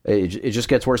workload, it just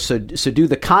gets worse. So do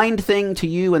the kind thing to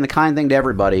you and the kind thing to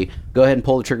everybody. Go ahead and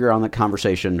pull the trigger on that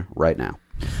conversation right now.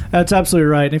 That's absolutely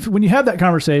right. When you have that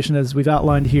conversation, as we've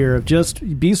outlined here, of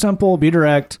just be simple, be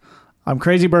direct, I'm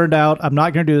crazy burned out. I'm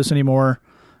not going to do this anymore.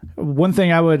 One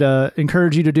thing I would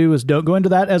encourage you to do is don't go into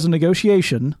that as a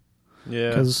negotiation. Yeah.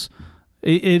 Because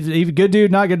if good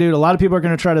dude, not good dude, a lot of people are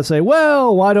going to try to say,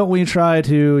 well, why don't we try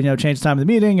to, change the time of the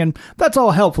meeting? And that's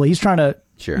all helpful. He's trying to,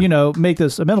 make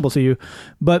this amenable to you.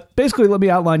 But basically, let me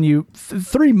outline you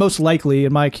three most likely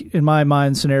in my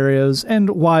mind scenarios and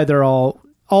why they're all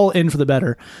in for the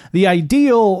better. The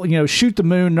ideal, shoot the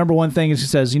moon, number one thing is he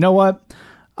says, you know what?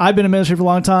 I've been in ministry for a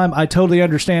long time. I totally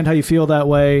understand how you feel that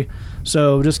way.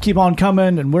 So just keep on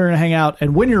coming and we're going to hang out.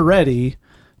 And when you're ready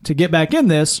to get back in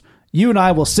this, you and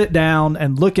I will sit down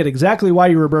and look at exactly why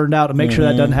you were burned out and make sure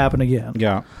that doesn't happen again.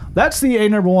 Yeah. That's the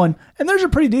number one. And there's a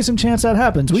pretty decent chance that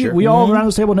happens. We all around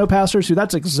this table know pastors who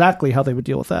that's exactly how they would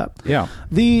deal with that. Yeah.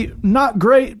 The not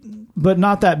great, but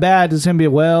not that bad is him be,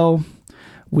 well,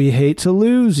 we hate to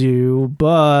lose you,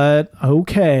 but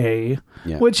okay.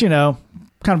 Yeah. Which, kind of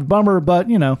a bummer, but,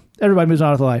 everybody moves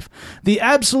on with life. The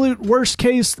absolute worst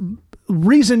case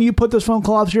reason you put this phone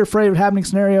call off you're afraid of happening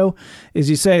scenario is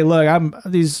you say, look,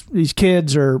 these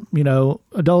kids or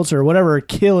adults or whatever are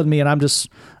killing me and I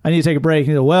need to take a break. And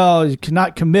you go, well, you're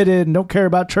not committed and don't care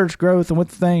about church growth and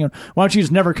what's the thing, and why don't you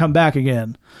just never come back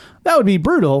again? That would be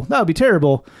brutal. That would be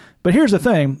terrible. But here's the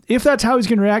thing, if that's how he's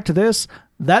going to react to this,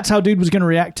 that's how dude was going to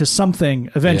react to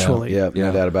something eventually. Yeah,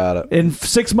 no doubt about it. In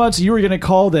 6 months, you were going to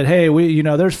call that, hey, we,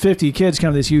 there's 50 kids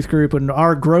coming to this youth group, and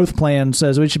our growth plan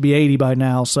says we should be 80 by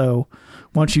now. So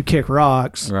why don't you kick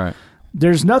rocks? Right.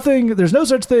 There's no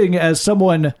such thing as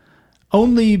someone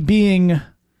only being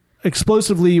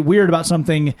explosively weird about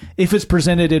something if it's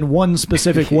presented in one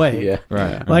specific way. Yeah.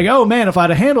 Right. Like, oh man, if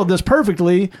I'd have handled this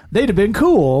perfectly, they'd have been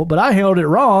cool, but I handled it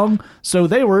wrong, so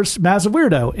they were a massive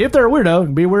weirdo. If they're a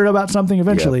weirdo, be weird about something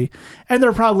eventually, and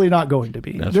they're probably not going to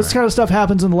be. This kind of stuff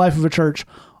happens in the life of a church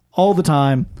all the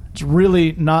time. It's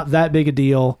really not that big a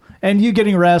deal. And you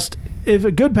getting rest, if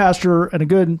a good pastor and a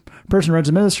good person who runs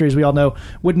a ministry, as we all know,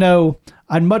 would know,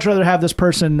 I'd much rather have this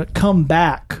person come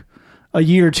back a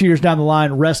year, 2 years down the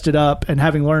line, rested up and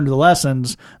having learned the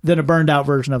lessons than a burned out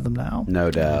version of them now.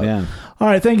 No doubt. Yeah. All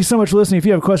right. Thank you so much for listening. If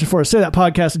you have a question for us, say that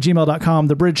podcast at gmail.com,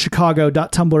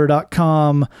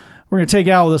 thebridgechicago.tumblr.com. We're going to take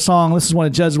out with a song. This is one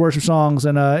of Jed's worship songs,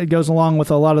 and it goes along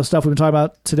with a lot of stuff we've been talking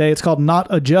about today. It's called Not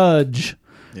a Judge.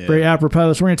 Yeah. Very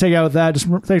apropos. So we're going to take out with that.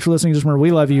 Thanks for listening. Just remember,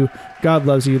 we love you. God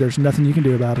loves you. There's nothing you can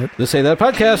do about it. The Say That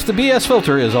podcast, the BS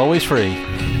filter is always free.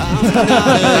 I'm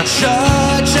not a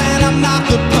judge and I'm not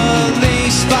the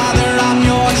police. Father, I'm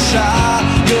your child.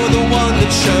 You're the one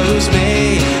that chose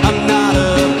me. I'm not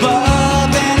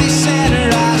above any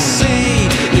sinner I see.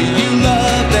 Do you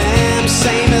love them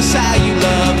same as how you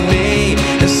love me?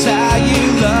 As how you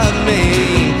love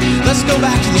me. Let's go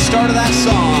back to the start of that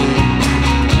song.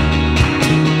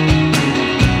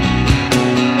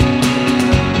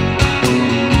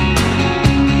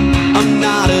 I'm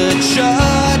not a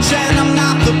judge and I'm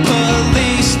not the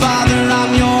police. Father,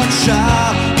 I'm your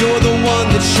child. You're the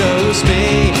one that chose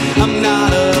me. I'm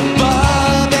not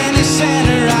above any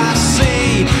sinner I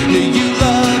see. Do you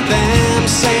love them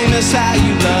same as how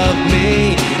you love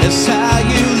me? As how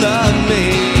you love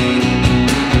me.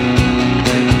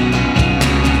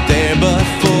 There but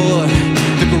for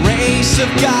the grace of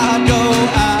God go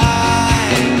I.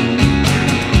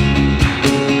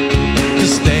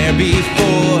 'Cause there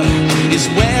before is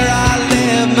where I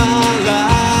live my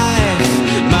life,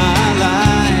 my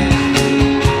life.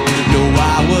 No, I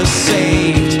was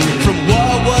saved from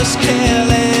what was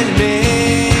killing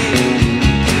me.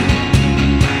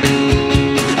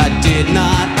 I did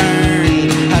not earn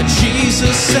how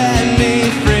Jesus set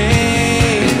me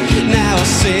free. Now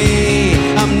see,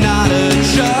 I'm not a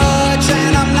judge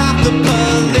and I'm not the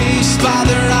police.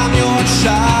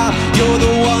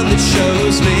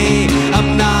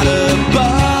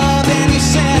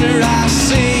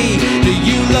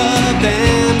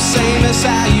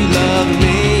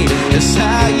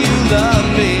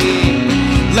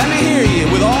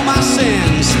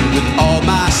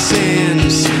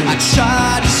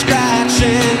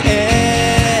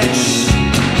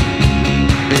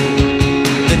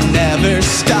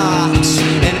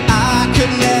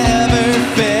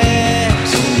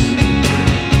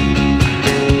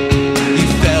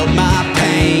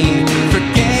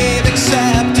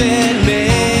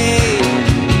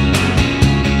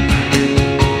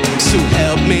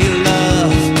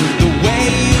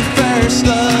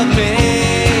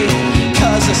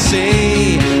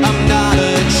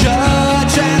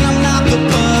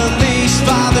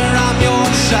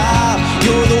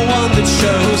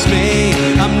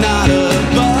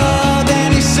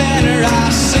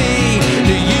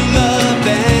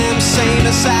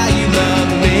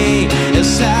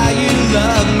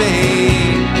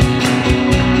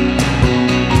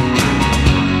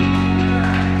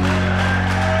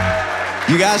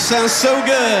 You guys sound so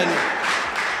good.